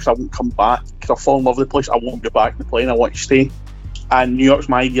New York is I won't come back, because I fall in love with the place. I won't get back in the plane. I want to stay. And New York's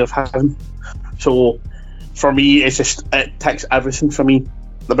my idea of heaven. So for me, it ticks everything for me.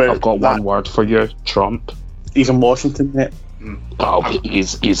 I've got one word for you: Trump. He's in Washington, mate. Oh,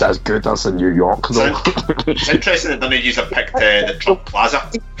 he's as good as in New York, though. It's interesting that none of you have picked the Trump Plaza.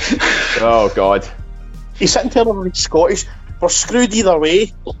 Oh, God. He's sitting there he's Scottish. We're screwed either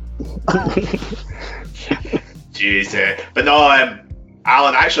way. Jeez, but no,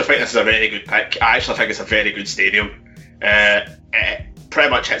 Alan, I actually think this is a very good pick. I actually think it's a very good stadium. It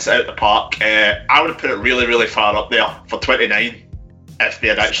pretty much hits it out the park. I would have put it really, really far up there for 29 if they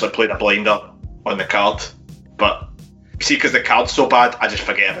had actually played a blinder on the card. But see, because the card's so bad, I just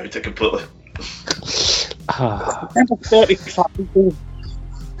forget about it completely.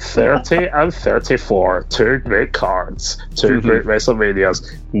 30 and 34, two great cards, two great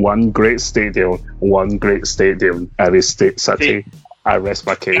WrestleManias, one great stadium, Any state city. I rest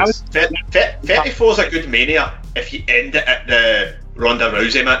my case. 34 is a good Mania if you end it at the Ronda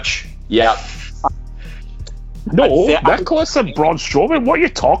Rousey match. Yeah. No, Nicholas and Braun Strowman, what are you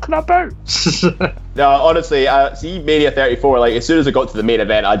talking about? No, honestly, see Mania 34, like, as soon as I got to the main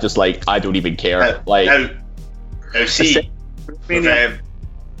event, I just, like, I don't even care.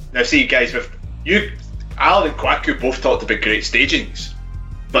 Now see, guys, with you, Alan and Kwaku both talked about great stagings,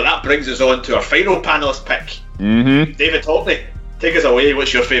 but that brings us on to our final panelist pick. Mm-hmm. David Hockney, take us away.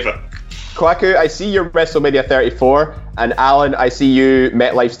 What's your favourite? Kwaku, I see your WrestleMania 34, and Alan, I see you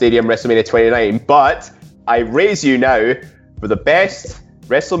MetLife Stadium WrestleMania 29, but I raise you now for the best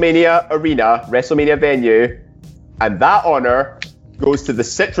WrestleMania arena, WrestleMania venue, and that honour goes to the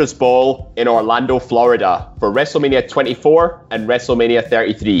Citrus Bowl in Orlando, Florida for WrestleMania 24 and WrestleMania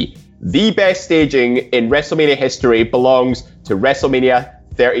 33. The best staging in WrestleMania history belongs to WrestleMania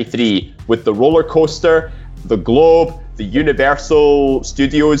 33 with the roller coaster, the globe, the Universal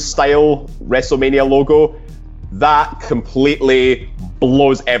Studios style WrestleMania logo. That completely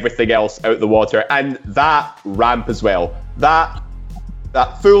blows everything else out the water, and that ramp as well. That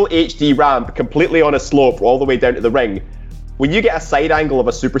full HD ramp completely on a slope all the way down to the ring. When you get a side angle of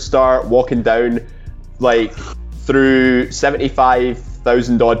a superstar walking down, like, through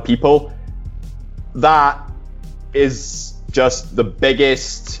 75,000 odd people, that is just the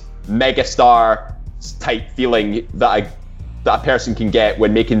biggest megastar type feeling that a person can get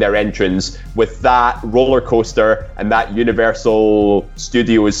when making their entrance with that roller coaster and that Universal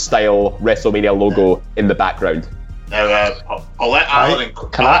Studios style WrestleMania logo in the background. Now, I'll let Alan.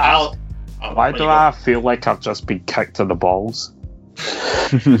 Why do I feel like I've just been kicked in the balls?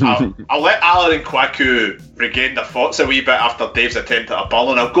 I'll let Alan and Kwaku regain their thoughts a wee bit after Dave's attempt at a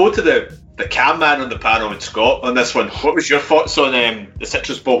burl, and I'll go to the cam man on the panel and Scott on this one. What was your thoughts on the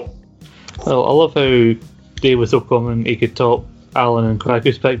Citrus Bowl? Well, I love how Dave was so confident he could top Alan and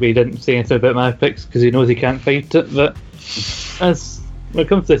Kwaku's pick, but he didn't say anything about my picks because he knows he can't fight it. But when it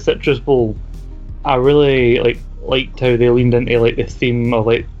comes to the Citrus Bowl, I really liked how they leaned into like the theme of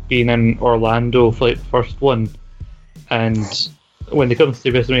like being in Orlando for like the first one, and when it comes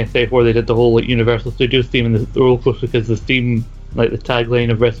to WrestleMania 34, they did the whole like Universal Studios theme and the roller coaster, because the theme, like the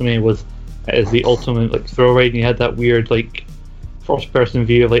tagline of WrestleMania was, "It is the ultimate like thrill ride," and you had that weird like first person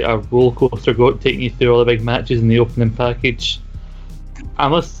view of like a roller coaster taking you through all the big matches in the opening package. I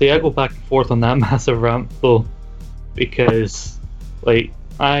must say, I go back and forth on that massive ramp though, because like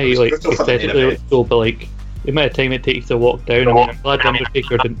I like aesthetically it's cool, but like the amount of time it takes to walk down. I mean, I'm glad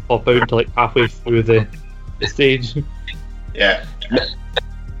Undertaker didn't pop out until like halfway through the stage. Yeah.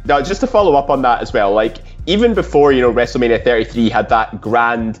 Now, just to follow up on that as well, like even before WrestleMania 33 had that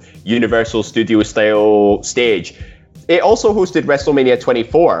grand Universal Studio style stage, it also hosted WrestleMania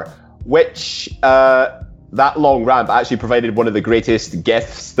 24, which that long ramp actually provided one of the greatest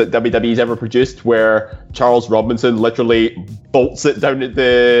gifts that WWE's ever produced, where Charles Robinson literally bolts it down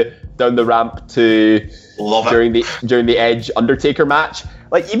the ramp to during the Edge Undertaker match.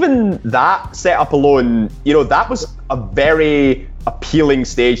 Like even that setup alone, that was a very appealing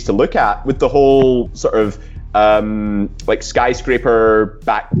stage to look at, with the whole sort of like skyscraper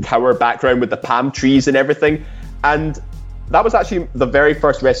tower background with the palm trees and everything. And that was actually the very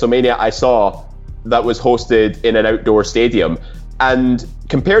first WrestleMania I saw that was hosted in an outdoor stadium. And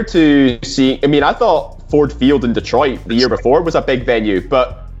compared to I thought Ford Field in Detroit the year before was a big venue,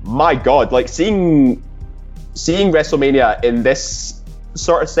 but my God, like seeing WrestleMania in this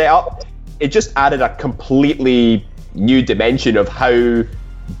sort of setup, it just added a completely new dimension of how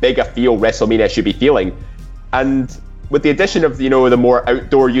big a feel WrestleMania should be feeling. And with the addition of the more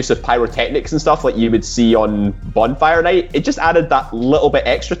outdoor use of pyrotechnics and stuff like you would see on Bonfire Night, it just added that little bit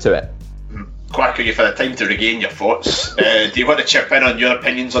extra to it. Quacker, you've had time to regain your thoughts. Do you want to chip in on your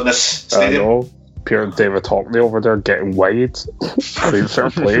opinions on this stadium? I know. Pierre and David Hockney over there getting wide. I mean, fair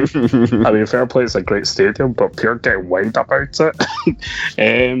play. Fair play, it's a great stadium, but Pierre getting wide about it.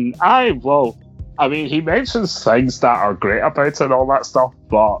 He mentions things that are great about it and all that stuff,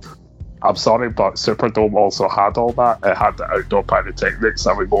 but I'm sorry, but Superdome also had all that. It had the outdoor pyrotechnics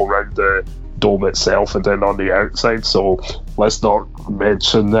that would go around the dome itself and then on the outside, so let's not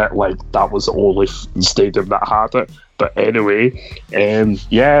mention that like that was the only stadium that had it. But anyway,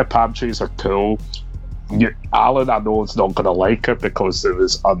 palm trees are cool. Alan, I know it's not going to like it because it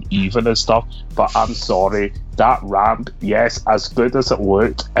was uneven and stuff, but I'm sorry, that ramp, yes, as good as it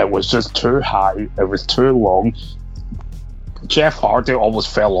looked, it was just too high, it was too long. Jeff Hardy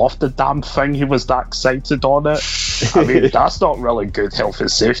almost fell off the damn thing, he was that excited on it. I mean, that's not really good health and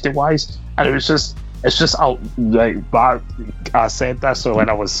safety wise, and it's just like I said this when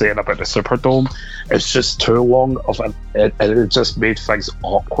I was saying about the Superdome, it's just too long it just made things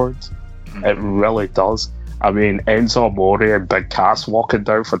awkward. It really does. I mean, Enzo Amore and Big Cass walking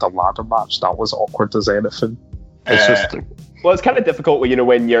down for the ladder match, that was awkward as anything. It's well, it's kind of difficult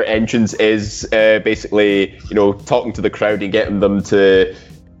when your entrance is basically talking to the crowd and getting them to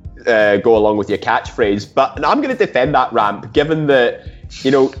go along with your catchphrase. But I'm going to defend that ramp, given that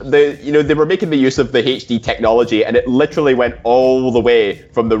they were making the use of the HD technology, and it literally went all the way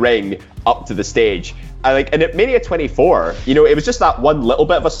from the ring up to the stage. And at Mania 24, it was just that one little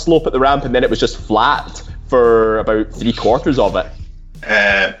bit of a slope at the ramp, and then it was just flat for about 3/4 of it.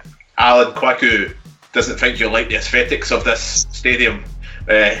 Alan Kwaku doesn't think you like the aesthetics of this stadium.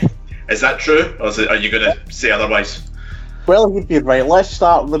 Is that true, or are you going to say otherwise? Well, you'd be right. Let's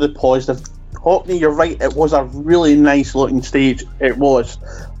start with the positive. Hockney, you're right. It was a really nice looking stage. It was.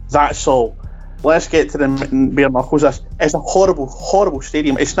 That's all. Let's get to the bare knuckles. It's a horrible, horrible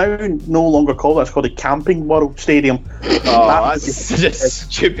stadium. It's now no longer called that. It's called the Camping World Stadium. Oh, that's such a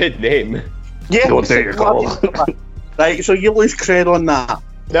stupid name. Yeah, right. So you lose cred on that.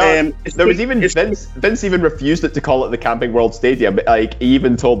 No, there was even Vince even refused it to call it the Camping World Stadium. Like he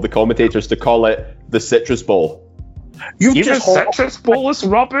even told the commentators to call it the Citrus Bowl. Citrus Bowl is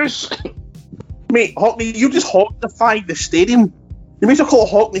rubbish. Mate, Hockney, you just Hocknified the stadium. You may as well call it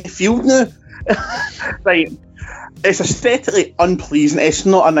Hockney Field now. Right. It's aesthetically unpleasing. It's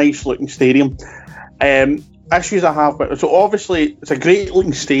not a nice looking stadium. Issues I have with it. So obviously it's a great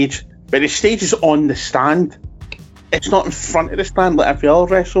looking stage, but the stage is on the stand. It's not in front of the stand like every other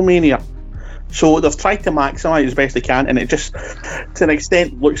WrestleMania. So they've tried to maximise as best they can, and it just, to an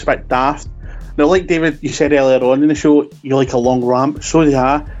extent, looks a bit daft. Now, like David, you said earlier on in the show, you like a long ramp. So do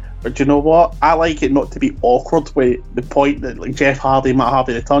I. But do you know what? I like it not to be awkward with the point that like Jeff Hardy might have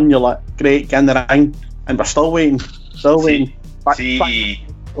the turn. You're like, great, get in the ring. And we're still waiting. Still waiting.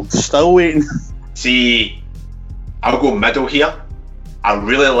 Still waiting. See, I'll go middle here. I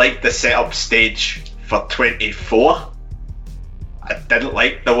really like the setup stage for 24. I didn't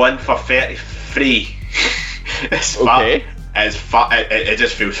like the one for 33. It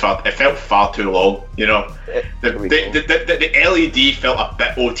just feels far. It felt far too long. The LED felt a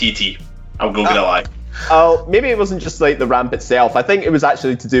bit OTT. I'm going to lie. Oh, maybe it wasn't just like the ramp itself. I think it was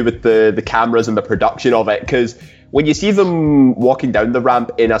actually to do with the cameras and the production of it. Because when you see them walking down the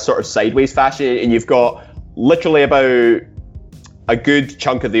ramp in a sort of sideways fashion, and you've got literally about a good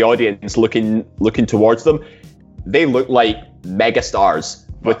chunk of the audience looking towards them. They look like megastars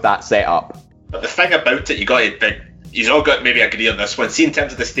with that setup. But the thing about it, you've all got to maybe agree on this one. See, in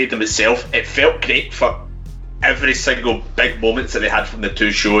terms of the stadium itself, it felt great for every single big moments that they had from the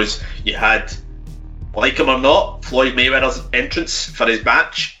two shows. You had, like him or not, Floyd Mayweather's entrance for his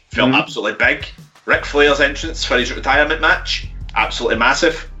match felt absolutely big. Ric Flair's entrance for his retirement match, absolutely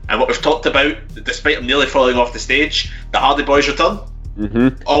massive. And what we've talked about, despite him nearly falling off the stage, the Hardy Boys return,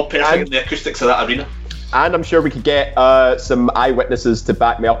 all perfect in the acoustics of that arena. And I'm sure we could get some eyewitnesses to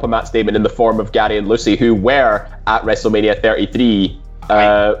back me up on that statement in the form of Gary and Lucy, who were at WrestleMania 33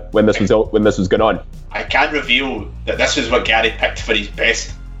 when this was going on. I can reveal that this was what Gary picked for his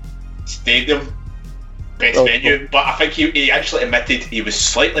best stadium, venue, but I think he actually admitted he was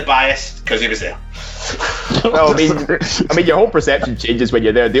slightly biased because he was there. Well, I mean, your whole perception changes when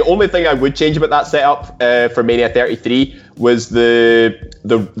you're there. The only thing I would change about that setup for Mania 33 was the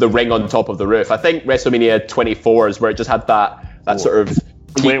ring on top of the roof. I think WrestleMania 24 is where it just had that sort of.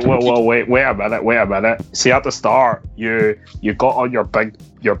 Wait a minute. See, at the start, you got on your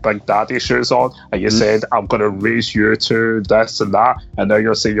big daddy shoes on, and you said, I'm going to raise you to this and that, and now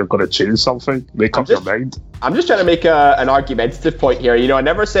you're saying you're going to change something. Make up your mind. I'm just trying to make an argumentative point here. You know, I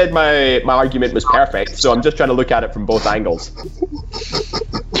never said my argument was perfect, so I'm just trying to look at it from both angles.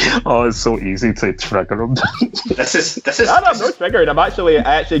 Oh, it's so easy to trigger them. This is. I'm not triggering. I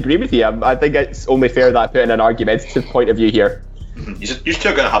actually agree with you. I think it's only fair that I put in an argumentative point of view here. You're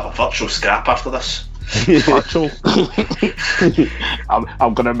still going to have a virtual scrap after this. Virtual?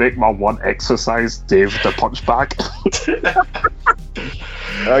 I'm going to make my one exercise Dave the punch bag.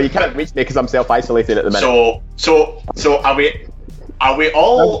 Oh, you can't reach me because I'm self-isolating at the minute. So are we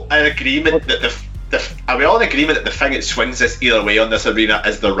all in agreement that the thing that swings us either way on this arena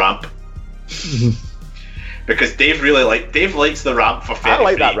is the ramp? Because Dave likes the ramp for 33. I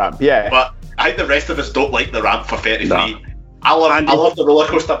like that ramp, yeah. But I think the rest of us don't like the ramp for 33. No. I love the roller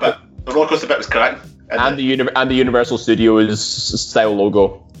coaster bit. The roller coaster bit was cracking. And the Universal Studios style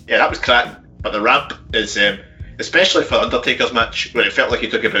logo. Yeah, that was cracking. But the ramp is, especially for Undertaker's match, where it felt like he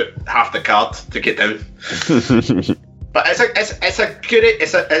took about half the card to get down. But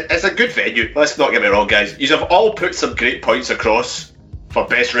it's a good venue. Let's not get me wrong, guys. You have all put some great points across for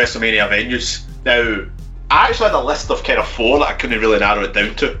best WrestleMania venues. Now, I actually had a list of kind of 4 that I couldn't really narrow it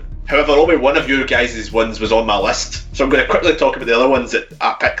down to. However, only one of you guys' ones was on my list, so I'm going to quickly talk about the other ones that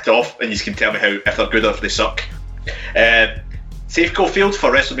I picked off, and you can tell me if they're good or if they suck. Safeco Field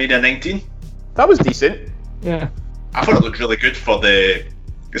for WrestleMania 19. That was decent. Yeah. I thought it looked really good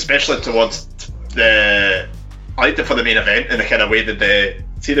especially towards I liked it for the main event and the kind of way that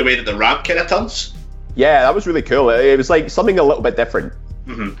the way that the ramp kind of turns. Yeah, that was really cool. It was like something a little bit different.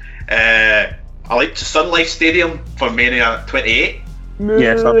 I liked Sun Life Stadium for Mania 28.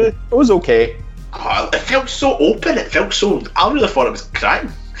 Yes, it was okay. Oh, it felt so open. I really thought it was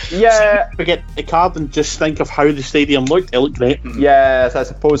cracking. Yeah, forget the card and just think of how the stadium looked. It looked great. Yes, I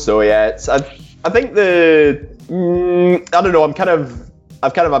suppose so. Yeah, I think I don't know. I've kind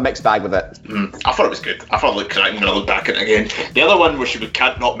of a mixed bag with it. I thought it was good. I thought it looked cracking when I looked back at it again. The other one which we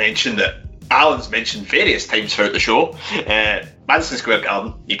can't not mention that Alan's mentioned various times throughout the show, Madison Square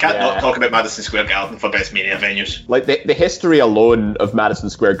Garden. You can't not talk about Madison Square Garden for best Mania venues. Like the history alone of Madison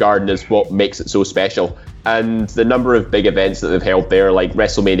Square Garden is what makes it so special, and the number of big events that they've held there, like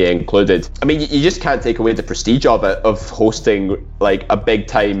WrestleMania included. I mean, you just can't take away the prestige of it, of hosting like a big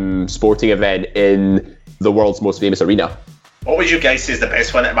time sporting event in the world's most famous arena. What would you guys say is the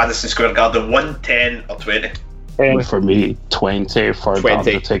best one at Madison Square Garden? 1, 10 or 20? For me, 20 for the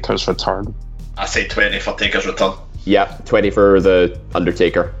Undertaker's return. I say 20 for Taker's return. Yeah, 20 for the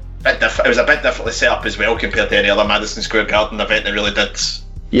Undertaker. It was a bit differently set up as well compared to any other Madison Square Garden event they really did.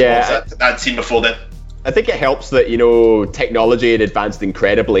 Yeah, I'd seen before then. I think it helps that technology had advanced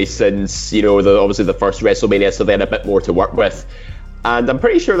incredibly since obviously the first WrestleMania, so they had a bit more to work with. And I'm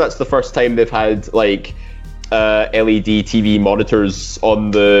pretty sure that's the first time they've had like LED TV monitors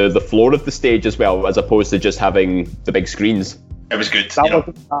on the floor of the stage as well, as opposed to just having the big screens. It was good.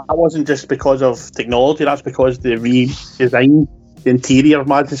 That wasn't just because of technology. That's because they redesigned the interior of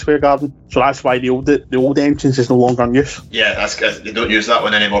Madison Square Garden. So that's why the old entrance is no longer in use. Yeah, that's because they don't use that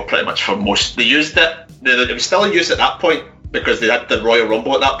one anymore. Pretty much for most, they used it. It was still in use at that point because they had the Royal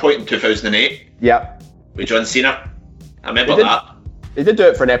Rumble at that point in 2008. Yeah, with John Cena. I remember that. They did do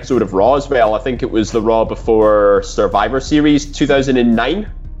it for an episode of Raw as well. I think it was the Raw before Survivor Series 2009.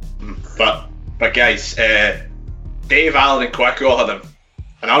 But guys, Dave, Allen and Quacko had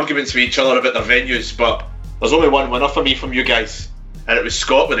an argument with each other about their venues, but there's only one winner for me from you guys, and it was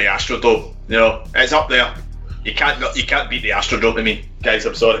Scott with the Astrodome. It's up there. You can't beat the Astrodome to me, guys.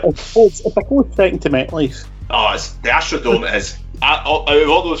 I'm sorry. It's a close second to MetLife. Oh, the Astrodome is out of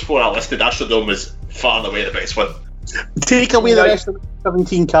all those four I listed. Astrodome was far and away the best one. Take away the rest of the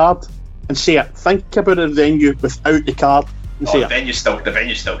 17 card and say it. Think about a venue without the card. The venue's still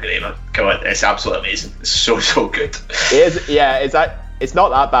great, man. Come on, it's absolutely amazing. It's so good. It is, yeah. It's not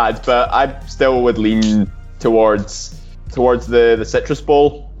that bad, but I still would lean towards the Citrus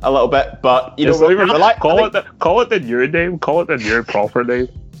Bowl a little bit. But you know, call it the new name. Call it the new proper name.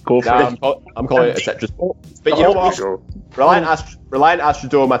 Go for it. I'm calling it a Citrus Bowl. But you know what? Reliant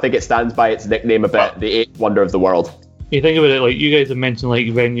Astrodome, I think it stands by its nickname a bit. The eighth wonder of the world. You think about it, like you guys have mentioned, like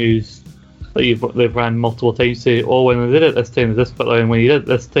venues that they've ran multiple times. Say, when they did it this time, this but when you did it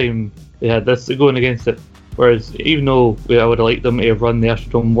this time, they had this going against it. Whereas, even though I would have liked them to have run the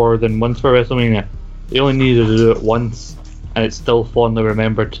Astrodome more than once for WrestleMania, they only needed to do it once, and it's still fondly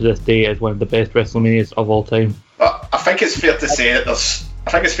remembered to this day as one of the best WrestleManias of all time. I think it's fair to say that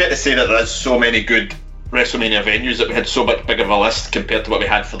there is so many good WrestleMania venues that we had so much bigger of a list compared to what we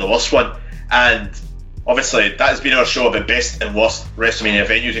had for the worst one, and obviously that has been our show of the best and worst WrestleMania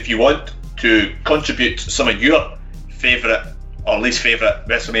venues. If you want to contribute some of your favourite or least favourite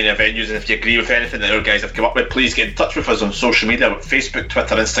WrestleMania venues, and if you agree with anything that our guys have come up with, please get in touch with us on social media, Facebook,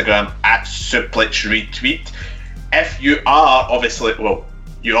 Twitter, Instagram at Suplex Retweet. If you are obviously,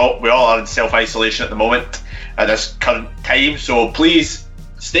 we all are in self-isolation at the moment at this current time, so please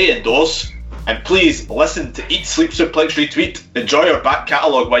stay indoors and please listen to Eat, Sleep, Suplex, Retweet. Enjoy our back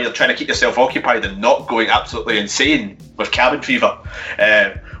catalogue while you're trying to keep yourself occupied and not going absolutely insane with cabin fever.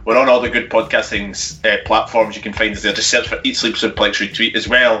 We're on all the good podcasting platforms. You can find us there. Just search for Eat, Sleep, Suplex, Retweet, as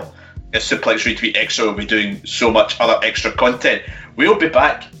well as Suplex Retweet Extra. We'll be doing so much other extra content. We'll be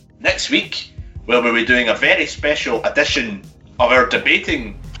back next week where we'll be doing a very special edition of our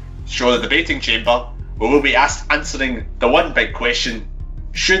debating show, The Debating Chamber, where we'll be answering the one big question: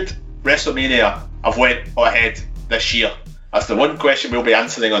 should WrestleMania have went ahead this year? That's the one question we'll be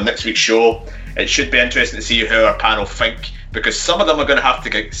answering on next week's show. It should be interesting to see how our panel think, because some of them are going to have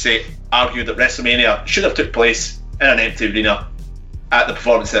to argue that WrestleMania should have took place in an empty arena at the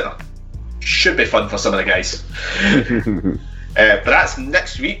Performance Centre. Should be fun for some of the guys. But that's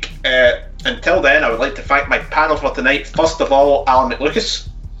next week. Until then, I would like to thank my panel for tonight. First of all, Alan McLucas.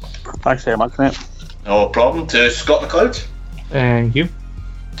 Thanks very much, mate. No problem. To Scott McLeod. Thank you.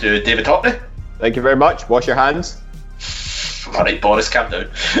 To David Hockney. Thank you very much. Wash your hands. Alright, Boris, calm down.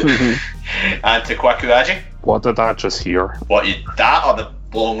 And to Kwaku Aji. What did I just hear? That or the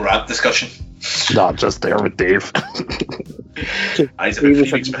long rant discussion? Nah, just there with Dave. He's about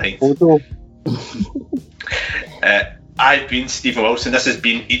 3 weeks behind. I've been Stephen Wilson. This has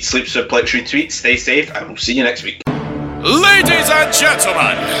been Eat, Sleep, Suplex, Retweet. Stay safe, and we'll see you next week. Ladies and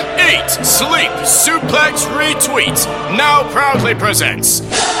gentlemen, Eat, Sleep, Suplex, Retweet now proudly presents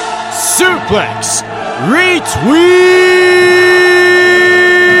Suplex Retweet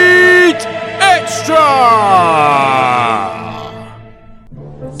Extra!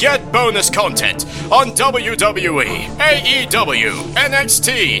 Get bonus content on WWE, AEW,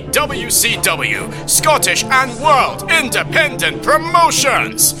 NXT, WCW, Scottish and World Independent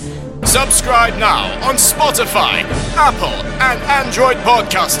Promotions. Subscribe now on Spotify, Apple and Android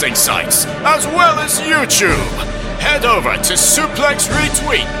podcasting sites, as well as YouTube. Head over to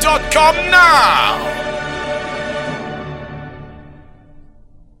suplexretweet.com now!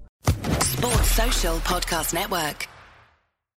 Sports Social Podcast Network.